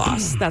gain or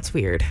loss. That's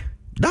weird.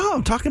 No,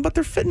 I'm talking about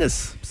their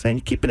fitness. I'm saying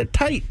you're keeping it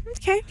tight.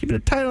 Okay. Keeping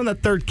it tight on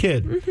that third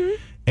kid.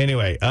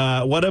 Anyway,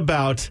 what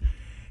about,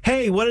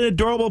 hey, what an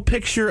adorable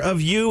picture of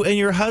you and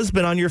your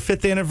husband on your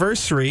 5th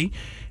anniversary.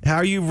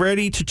 Are you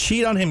ready to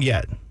cheat on him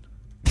yet?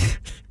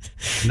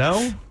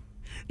 No?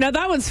 Now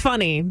that one's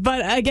funny,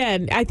 but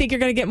again, I think you're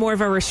going to get more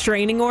of a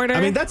restraining order. I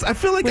mean, I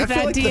feel like the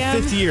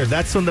DM. 5th year,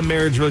 that's when the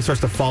marriage really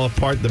starts to fall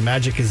apart. The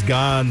magic is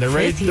gone. They're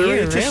ready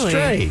to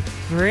stray.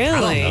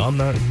 Really? I don't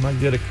know. I'm not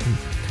good at.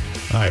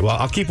 All right, well,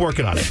 I'll keep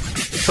working on it.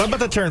 So I'm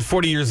about to turn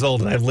 40 years old,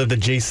 and I've lived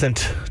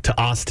adjacent to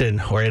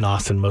Austin, or in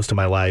Austin, most of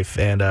my life.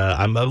 And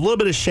I'm a little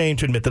bit ashamed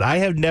to admit that I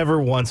have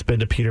never once been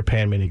to Peter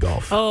Pan Mini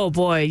Golf. Oh,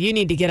 boy, you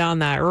need to get on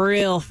that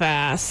real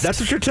fast. That's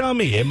what you're telling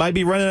me. It might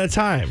be running out of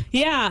time.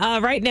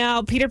 Yeah, right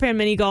now, Peter Pan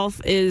Mini Golf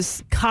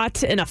is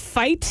caught in a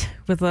fight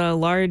with a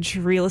large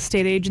real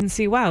estate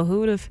agency. Wow,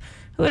 who would have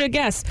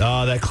guessed?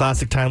 Oh, that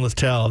classic timeless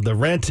tale. The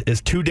rent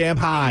is too damn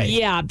high.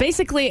 Yeah,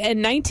 basically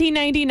in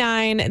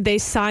 1999, they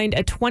signed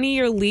a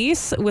 20-year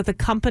lease with a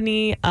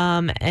company,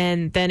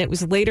 and then it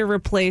was later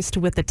replaced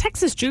with the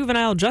Texas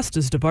Juvenile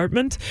Justice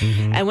Department.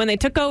 And when they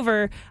took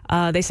over,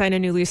 they signed a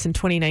new lease in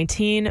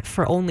 2019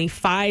 for only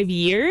 5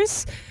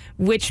 years,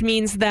 which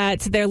means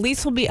that their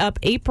lease will be up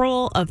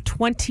April of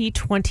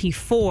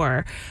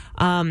 2024.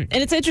 And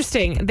it's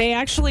interesting. They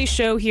actually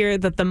show here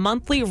that the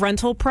monthly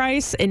rental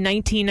price in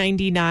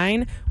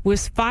 1999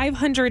 was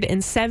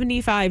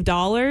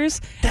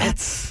 $575.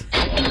 That's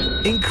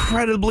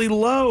incredibly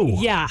low.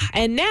 Yeah,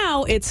 and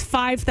now it's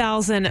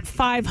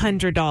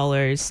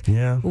 $5,500.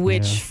 Yeah,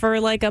 which for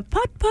like a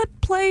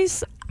putt-putt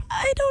place,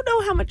 I don't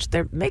know how much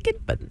they're making,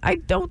 but I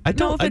don't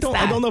know if it's that.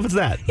 I don't know if it's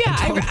that. Yeah,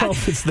 I don't know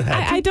if it's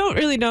that. I don't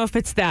really know if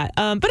it's that.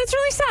 But it's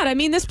really sad. I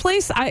mean, this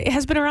place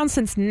has been around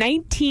since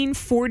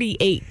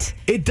 1948.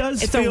 It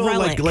does It's feel a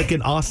relic. like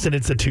an Austin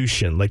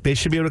institution. Like they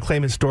should be able to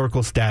claim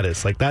historical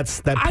status. Like that's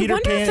that I Peter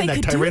wonder if Pan, they that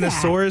could do that.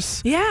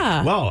 Tyrannosaurus.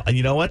 Yeah. Well, and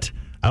you know what?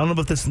 I don't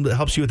know if this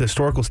helps you with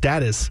historical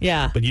status.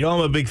 Yeah. But you know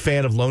I'm a big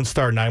fan of Lone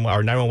Star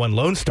 911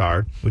 Lone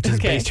Star, which is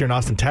based here in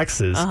Austin,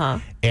 Texas.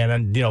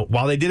 And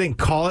while they didn't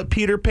call it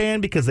Peter Pan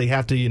because they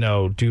have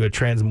to do a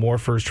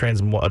Transformers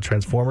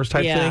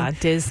type thing. Yeah,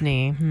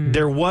 Disney.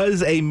 There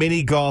was a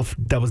mini golf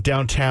that was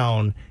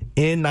downtown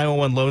in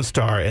 911 Lone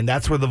Star, and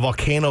that's where the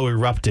volcano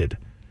erupted.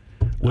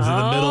 Was in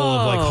the middle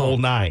of like hole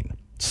 9.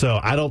 So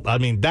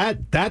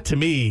that to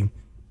me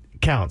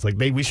counts. Like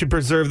we should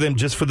preserve them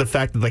just for the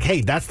fact that hey,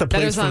 that's the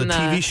place for the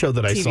TV show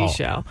that I saw.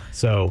 Show.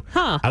 So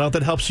I don't know if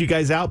that helps you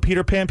guys out,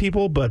 Peter Pan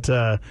people, but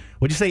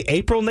would you say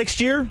April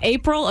next year?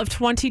 April of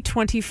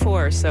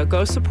 2024. So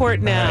go support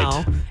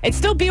now. Right. It's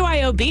still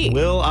BYOB.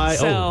 Will I?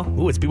 So,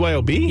 it's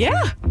BYOB?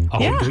 Yeah. Oh,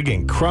 yeah. we're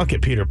getting crunk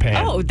at Peter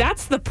Pan. Oh,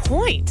 that's the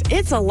point.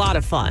 It's a lot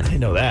of fun. I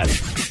didn't know that.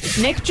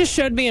 Nick just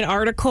showed me an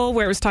article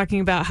where it was talking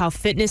about how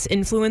fitness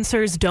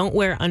influencers don't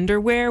wear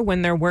underwear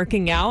when they're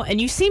working out,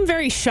 and you seem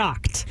very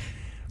shocked.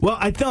 Well,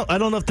 I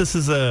don't know if this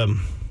is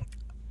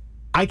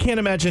I can't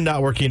imagine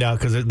not working out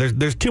because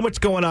there's too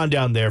much going on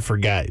down there for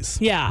guys.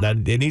 Yeah,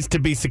 that it needs to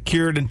be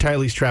secured and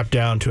tightly strapped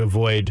down to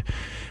avoid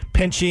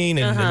pinching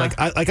and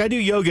I do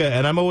yoga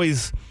and I'm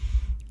always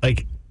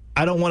like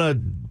I don't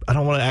want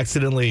to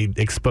accidentally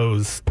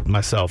expose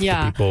myself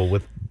to people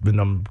when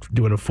I'm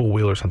doing a full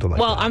wheel or something like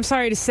that. Well, I'm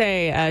sorry to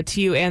say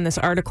to you and this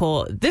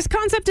article, this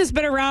concept has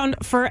been around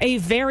for a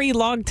very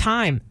long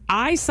time.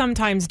 I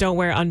sometimes don't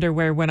wear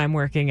underwear when I'm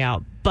working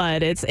out,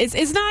 but it's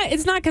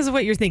not because of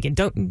what you're thinking.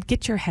 Don't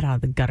get your head out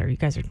of the gutter. You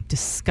guys are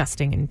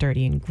disgusting and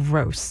dirty and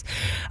gross.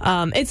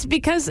 It's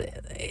because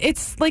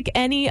it's like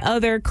any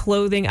other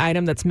clothing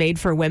item that's made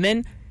for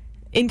women.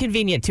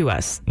 Inconvenient to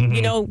us.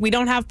 We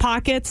don't have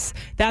pockets.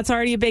 That's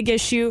already a big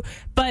issue.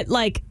 But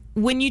like,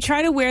 when you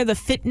try to wear the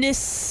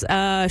fitness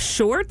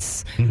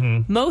shorts,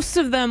 most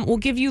of them will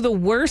give you the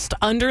worst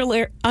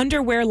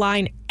underwear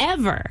line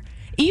ever.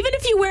 Even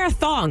if you wear a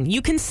thong,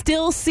 you can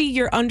still see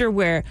your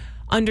underwear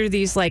under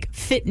these like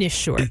fitness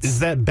shorts. Is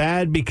that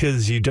bad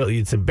because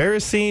it's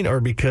embarrassing or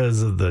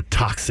because of the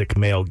toxic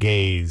male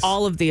gaze?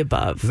 All of the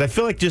above. Because I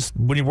feel like just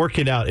when you're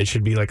working out, it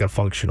should be like a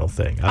functional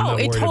thing. I'm not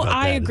worried about that.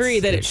 I agree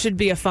that it should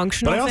be a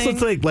functional thing. But I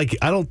also think like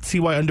I don't see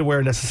why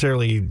underwear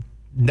necessary.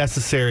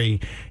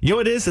 You know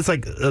what it is? It's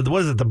like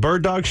what is it? The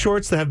bird dog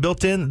shorts that have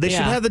built in. They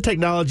should have the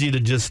technology to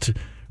just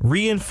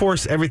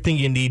reinforce everything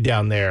you need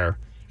down there.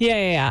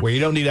 Yeah. Where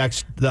you don't need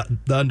the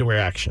underwear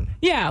action.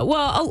 Yeah,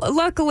 well,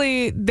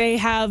 luckily they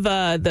have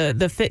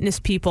the fitness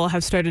people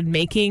have started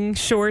making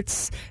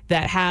shorts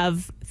that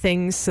have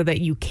things so that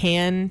you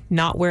can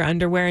not wear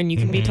underwear and you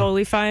can be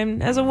totally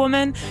fine as a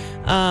woman.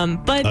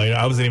 But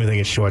I wasn't even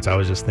thinking shorts. I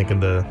was just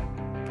thinking the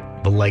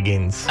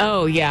leggings.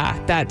 Oh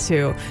yeah, that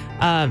too.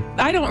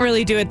 I don't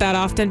really do it that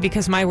often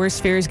because my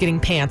worst fear is getting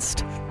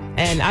pantsed,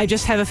 and I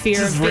just have a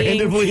fear of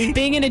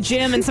being in a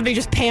gym and somebody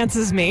just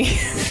pantses me.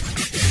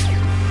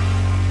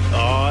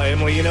 Oh,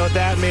 Emily, you know what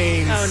that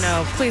means. Oh,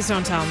 no. Please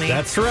don't tell me.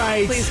 That's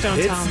right. Please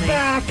don't tell me. It's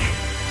back.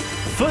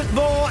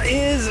 Football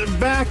is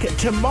back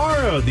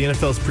tomorrow. The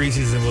NFL's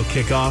preseason will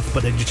kick off.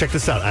 But check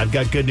this out. I've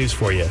got good news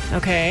for you.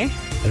 Okay. I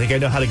think I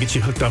know how to get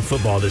you hooked on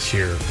football this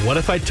year. What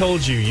if I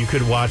told you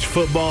could watch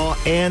football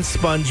and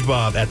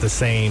SpongeBob at the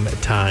same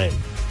time?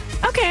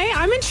 Okay,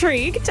 I'm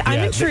intrigued. I'm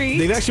intrigued.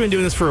 They've actually been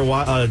doing this for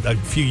a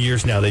few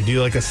years now. They do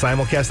like a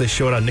simulcast. They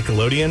show it on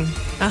Nickelodeon.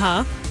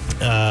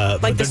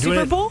 Like the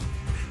Super Bowl?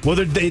 Well,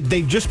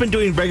 they've just been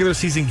doing regular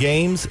season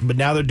games, but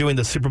now they're doing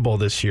the Super Bowl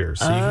this year.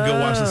 So you can go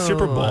watch the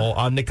Super Bowl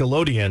on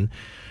Nickelodeon.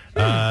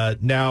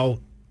 Now,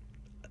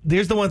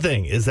 here's the one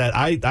thing, is that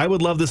I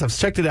would love this. I've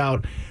checked it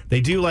out. They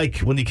do, like,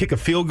 when you kick a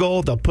field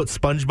goal, they'll put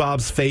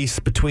SpongeBob's face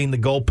between the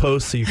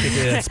goalposts, so you kick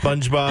it at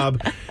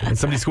SpongeBob, and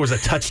somebody scores a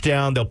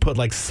touchdown, they'll put,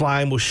 like,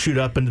 slime will shoot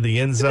up into the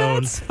end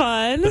zone. That's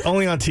fun. But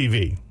only on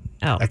TV.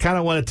 Oh. I kind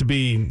of want it to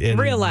be in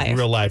real life.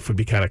 Real life would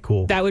be kind of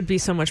cool. That would be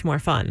so much more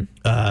fun.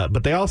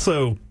 But they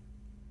also...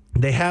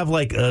 They have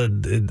like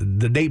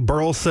the Nate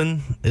Burleson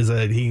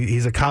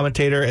he's a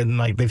commentator, and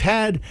like they've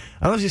had,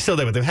 I don't know if he's still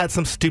there, but they've had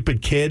some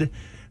stupid kid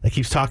that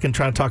keeps trying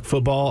to talk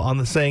football on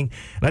the thing,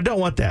 and I don't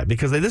want that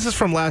because this is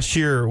from last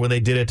year when they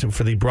did it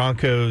for the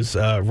Broncos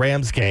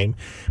Rams game,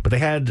 but they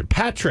had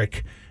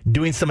Patrick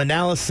doing some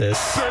analysis.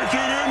 Second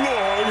and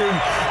long,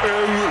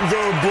 and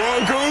the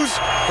Broncos,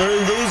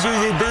 and those are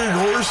the big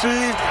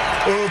horsey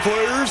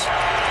players.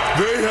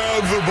 They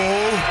have the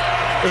ball.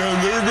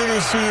 And they're going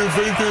to see if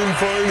they can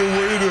find a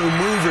way to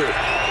move it.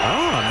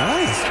 Oh,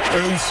 nice.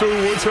 And so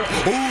what's that?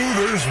 Oh,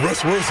 there's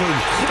Russ Wilson.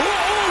 Oh,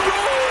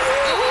 no!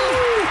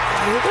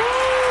 Oh,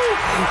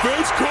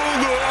 that's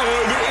called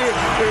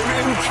an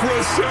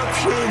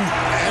interception.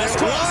 That's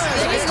close.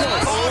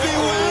 Bobby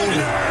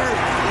Wagner.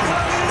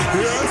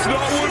 That's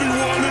not what he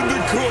wanted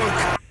to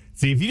cook.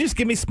 See, if you just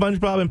give me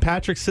SpongeBob and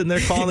Patrick sitting there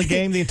calling the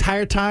game the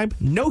entire time,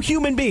 no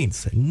human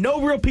beings, no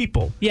real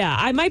people. Yeah,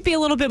 I might be a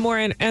little bit more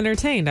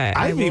entertained.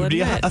 I will be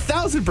admit.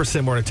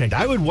 1,000% more entertained.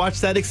 I would watch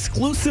that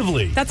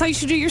exclusively. That's how you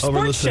should do your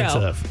sports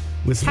show.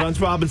 With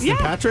SpongeBob and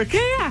Patrick?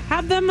 Yeah.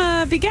 Have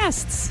them be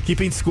guests.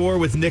 Keeping score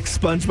with Nick,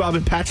 SpongeBob,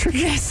 and Patrick?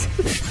 Yes.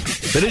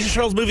 The Ninja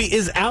Turtles movie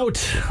is out.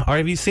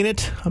 Have you seen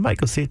it? I might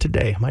go see it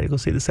today. I might go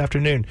see it this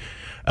afternoon.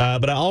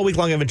 But all week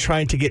long I've been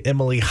trying to get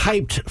Emily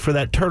hyped for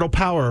that turtle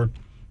power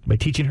by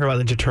teaching her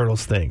about Ninja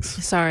Turtles things.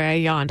 Sorry, I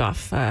yawned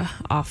off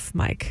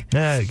mic.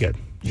 Good.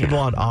 You should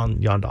yawned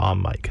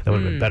on mic. That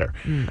would have been better.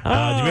 Do you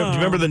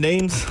remember the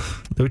names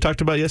that we talked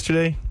about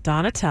yesterday?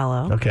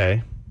 Donatello.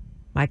 Okay.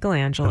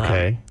 Michelangelo.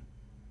 Okay.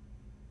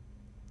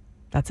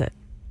 That's it.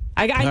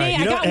 I got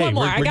one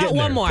more. I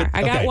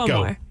got one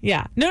more.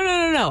 Yeah.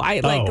 No.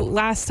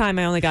 Last time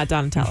I only got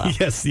Donatello.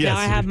 Yes. Now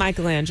I have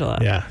Michelangelo.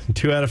 Yeah.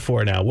 2 out of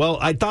 4 now. Well,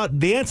 I thought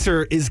the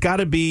answer is got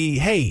to be,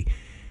 hey,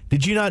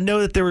 did you not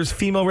know that there was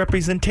female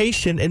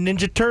representation in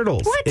Ninja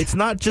Turtles? What? It's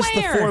not just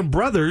Where? the 4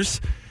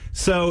 brothers.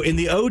 So in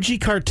the OG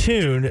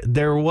cartoon,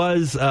 there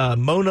was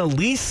Mona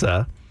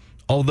Lisa,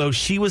 although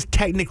she was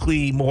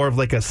technically more of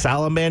like a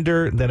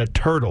salamander than a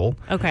turtle.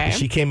 Okay.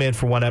 She came in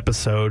for one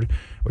episode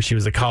where she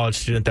was a college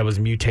student that was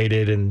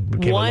mutated and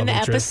became one a love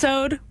interest.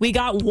 episode? We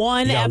got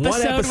one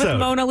episode with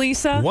Mona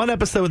Lisa? One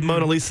episode with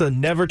Mona Lisa,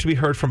 never to be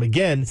heard from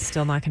again.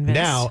 Still not convinced.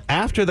 Now,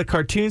 after the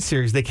cartoon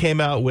series, they came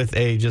out with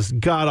a just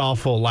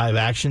god-awful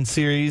live-action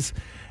series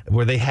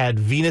where they had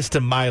Venus de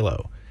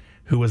Milo,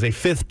 who was a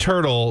 5th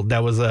turtle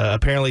that was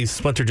apparently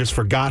Splinter just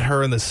forgot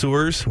her in the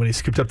sewers when he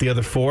scooped up the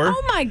other 4.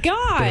 Oh, my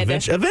God.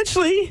 But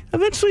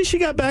eventually she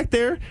got back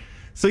there.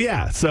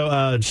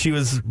 So, she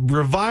was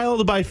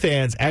reviled by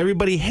fans.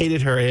 Everybody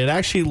hated her. And it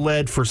actually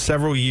led for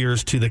several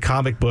years to the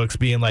comic books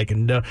being like,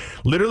 no,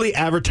 literally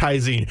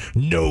advertising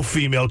no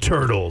female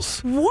turtles.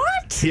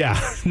 What? Yeah.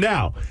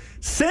 Now,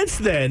 since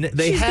then,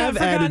 they have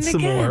added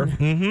some more.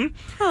 Mm-hmm.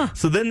 Huh.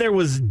 So then there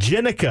was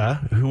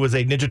Jenica, who was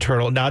a Ninja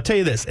Turtle. Now, I'll tell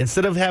you this.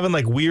 Instead of having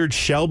like weird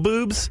shell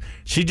boobs,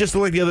 she just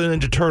looked like the other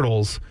Ninja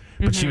Turtles,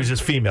 but she was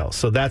just female.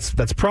 So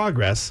that's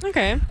progress.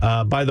 Okay.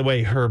 By the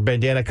way, her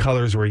bandana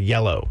colors were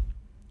yellow.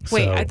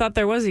 Wait, So- I thought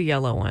there was a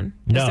yellow one.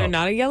 No. Is there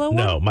not a yellow one?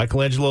 No,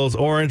 Michelangelo's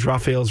orange,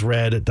 Raphael's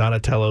red,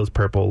 Donatello's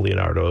purple,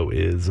 Leonardo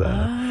is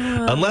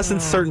unless in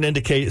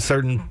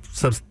certain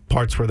some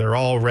parts where they're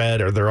all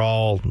red or they're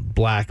all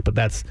black,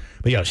 but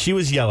yeah, she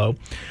was yellow.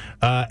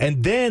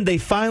 And then they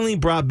finally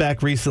brought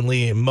back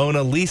recently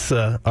Mona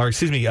Lisa, or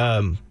excuse me,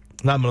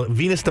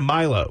 Venus de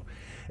Milo.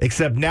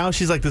 Except now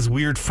she's like this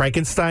weird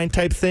Frankenstein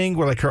type thing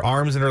where like her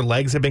arms and her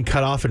legs have been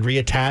cut off and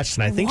reattached,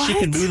 and I think she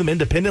can move them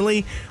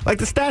independently, like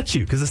the statue,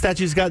 because the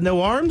statue's got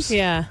no arms.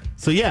 Yeah.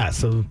 So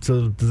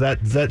does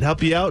that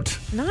help you out?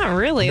 Not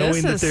really.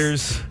 Knowing that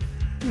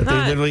they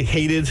literally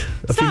hated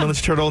a female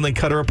Ninja Turtle and then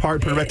cut her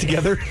apart, put her back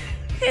together.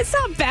 It's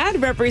not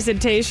bad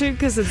representation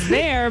because it's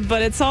there,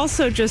 but it's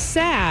also just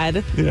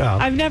sad. Yeah.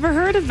 I've never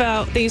heard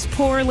about these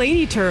poor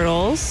lady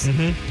turtles.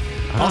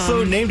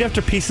 Also named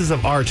after pieces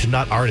of art,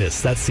 not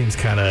artists. That seems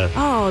kind of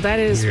that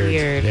is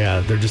weird. Yeah,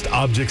 they're just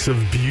objects of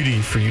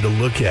beauty for you to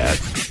look at.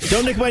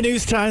 Don't Nick My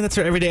News time. That's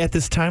our everyday at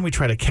this time. We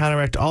try to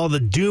counteract all the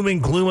doom and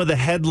gloom of the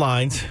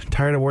headlines.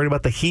 Tired of worrying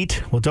about the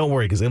heat? Well, don't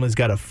worry, because Emily's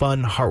got a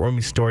fun,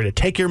 heartwarming story to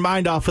take your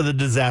mind off of the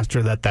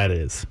disaster that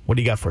is. What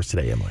do you got for us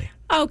today, Emily?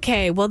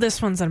 Okay, well,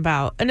 this one's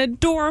about an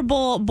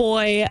adorable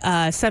boy,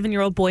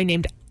 7-year-old boy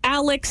named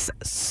Alex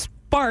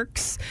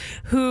Sparks,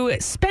 who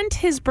spent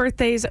his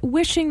birthdays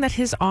wishing that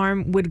his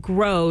arm would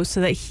grow so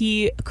that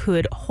he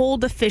could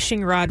hold a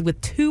fishing rod with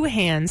 2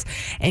 hands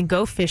and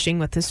go fishing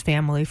with his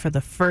family for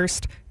the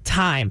first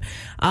time.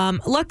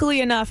 Luckily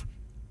enough,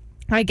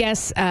 I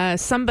guess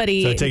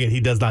somebody... So I take it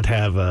he does not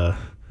have a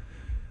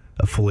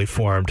fully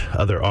formed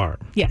other arm.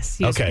 Yes,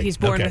 he's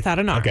born without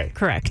an arm. Okay.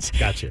 Correct.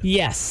 Gotcha.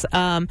 Yes.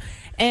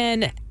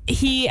 And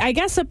he, I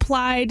guess,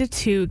 applied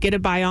to get a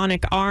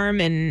bionic arm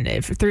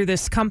and through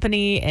this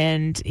company,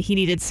 and he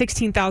needed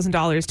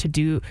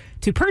 $16,000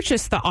 to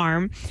purchase the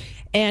arm.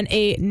 And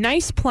a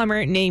nice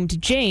plumber named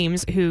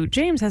James,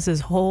 James has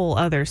his whole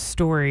other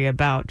story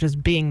about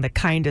just being the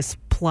kindest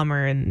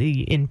plumber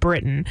in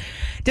Britain,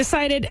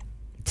 decided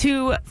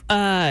to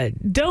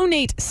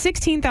donate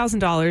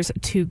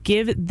 $16,000 to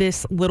give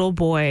this little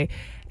boy,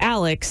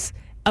 Alex,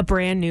 a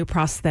brand new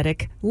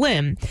prosthetic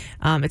limb.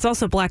 It's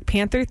also Black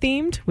Panther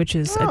themed, which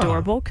is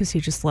adorable because he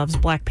just loves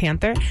Black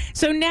Panther.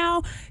 So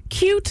now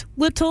cute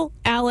little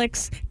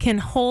Alex can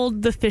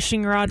hold the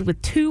fishing rod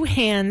with 2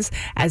 hands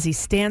as he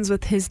stands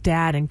with his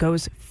dad and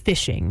goes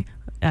fishing.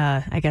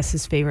 I guess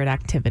his favorite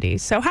activity.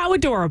 So how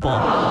adorable.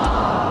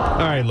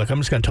 All right, look, I'm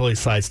just going to totally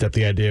sidestep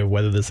the idea of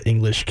whether this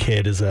English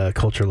kid is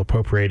cultural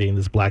appropriating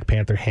this Black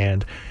Panther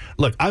hand.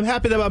 Look, I'm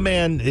happy that my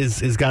man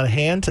is got a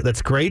hand.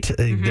 That's great.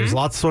 There's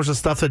lots of sorts of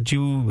stuff that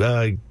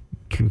you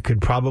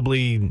could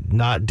probably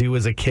not do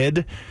as a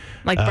kid.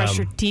 Like brush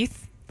your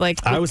teeth?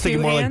 Like I was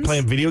thinking more hands? like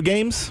playing video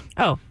games.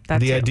 Oh,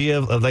 that's the idea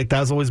of like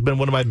that's always been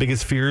one of my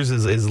biggest fears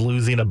is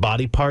losing a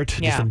body part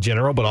just in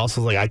general, but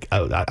also like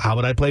how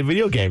would I play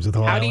video games with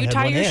how do you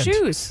tie your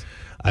shoes?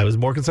 I was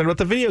more concerned about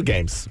the video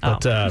games,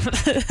 but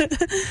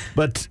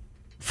but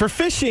for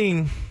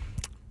fishing,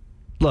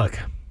 look,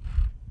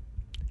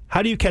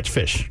 how do you catch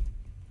fish?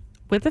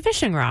 With a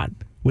fishing rod.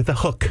 With a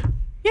hook.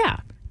 Yeah.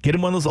 Get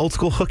him one of those old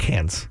school hook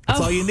hands. That's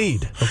all you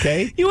need,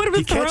 okay? You would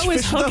have throw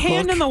his hook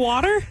hand in the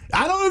water?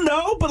 I don't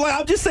know, but like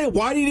I'm just saying,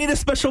 why do you need a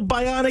special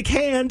bionic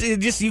hand?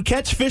 You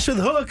catch fish with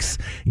hooks.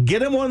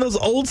 Get him one of those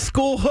old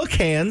school hook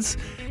hands.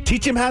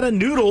 Teach him how to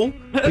noodle.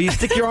 You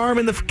stick your arm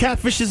in the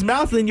catfish's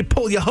mouth, and then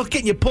you hook it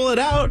and you pull it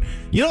out.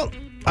 You don't.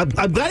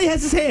 I'm glad he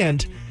has his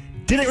hand.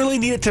 Didn't really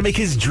need it to make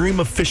his dream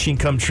of fishing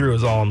come true,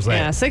 is all I'm saying.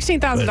 Yeah,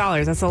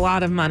 $16,000. That's a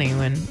lot of money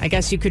when I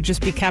guess you could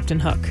just be Captain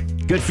Hook.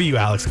 Good for you,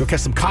 Alex. Go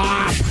catch some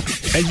cod.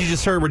 As you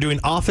just heard, we're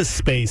doing Office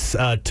Space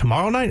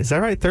tomorrow night. Is that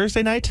right?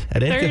 Thursday night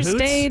at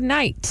Thursday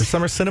night. For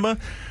Summer Cinema.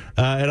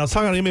 And I was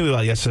talking to Emily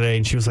about it yesterday,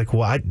 and she was like,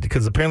 "Why?"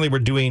 Because apparently we're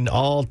doing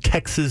all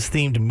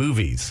Texas-themed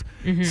movies.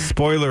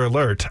 Spoiler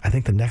alert, I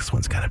think the next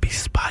one's going to be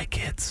Spy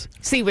Kids.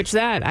 See, which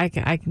that I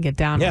can get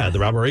down Yeah, with. the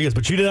Robert Rodriguez.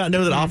 But you did not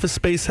know that Office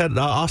Space had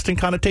Austin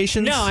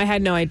connotations? No, I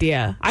had no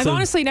idea. I've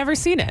honestly never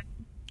seen it.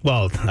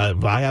 Well,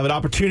 I have an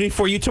opportunity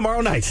for you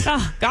tomorrow night.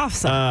 Oh,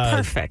 awesome.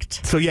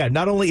 Perfect. So, yeah,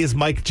 not only is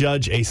Mike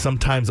Judge a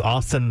sometimes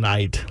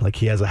Austinite, like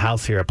he has a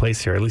house here, a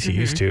place here, at least he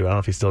used to. I don't know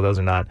if he still does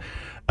or not.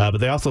 But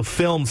they also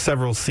filmed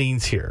several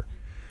scenes here.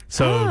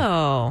 So,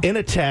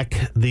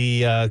 Initech,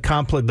 the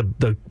complex,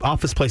 the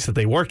office place that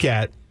they work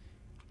at,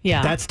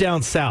 that's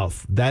down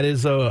south. That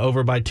is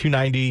over by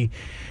 290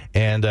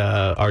 and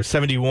our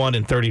 71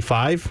 and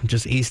 35,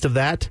 just east of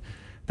that.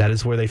 That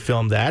is where they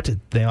filmed that.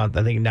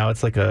 I think now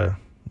it's like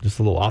just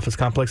a little office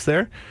complex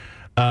there.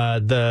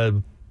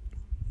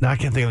 Now I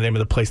can't think of the name of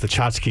the place, the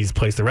Chotchkie's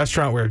place, the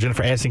restaurant where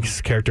Jennifer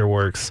Aniston's character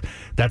works.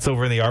 That's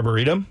over in the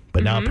Arboretum,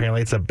 but now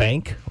apparently it's a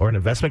bank or an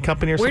investment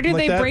company or something like that.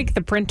 Where did they break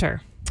the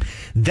printer?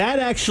 That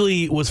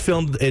actually was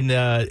filmed in.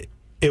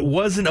 It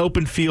was an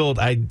open field.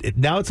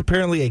 Now it's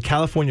apparently a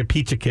California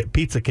pizza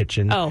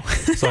kitchen. Oh,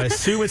 so I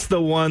assume it's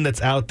the one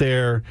that's out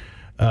there,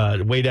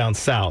 way down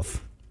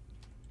south.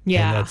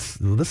 Yeah,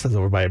 and this is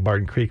over by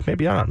Barton Creek.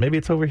 Maybe not. Maybe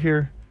it's over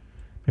here.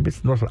 Maybe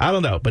it's North. I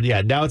don't know, but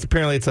yeah, now it's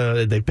apparently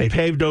they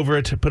paved over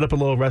it, put up a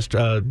little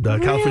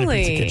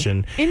California Pizza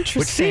Kitchen, Interesting.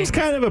 which seems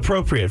kind of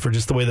appropriate for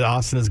just the way that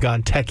Austin has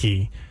gone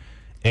techie,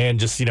 and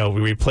just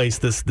we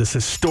replaced this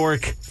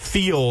historic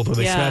field where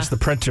they smashed the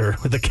printer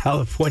with the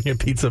California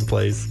Pizza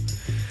place.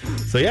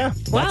 So yeah,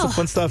 lots of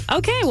fun stuff.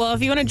 Okay, well,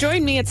 if you want to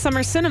join me at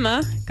Summer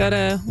Cinema, go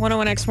to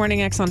 101X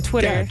Morning X on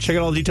Twitter. Yeah, check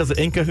out all the details at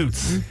In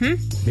Cahoots.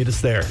 Meet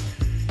us there.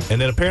 And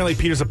then apparently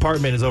Peter's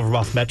apartment is over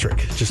off Metric,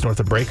 just north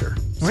of Breaker.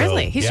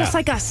 Really? So, He's just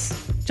like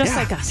us. Just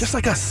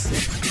like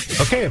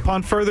us. Okay,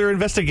 upon further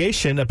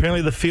investigation,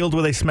 apparently the field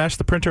where they smashed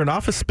the printer and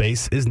office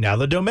space is now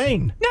the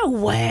Domain. No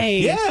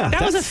way. Yeah.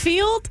 That was a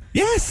field?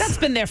 Yes. That's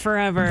been there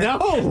forever.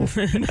 No.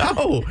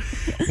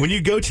 When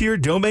you go to your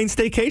Domain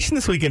staycation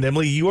this weekend,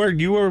 Emily, you are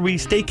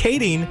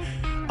staycating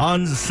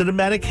on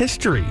cinematic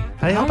history.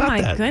 Hey, how about that?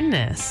 Oh, my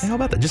goodness. Hey, how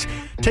about that? Just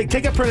take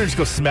a printer and just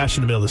go smash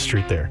in the middle of the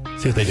street there.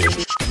 See what they do.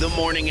 The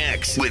Morning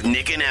X with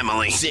Nick and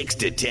Emily. 6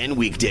 to 10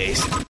 weekdays.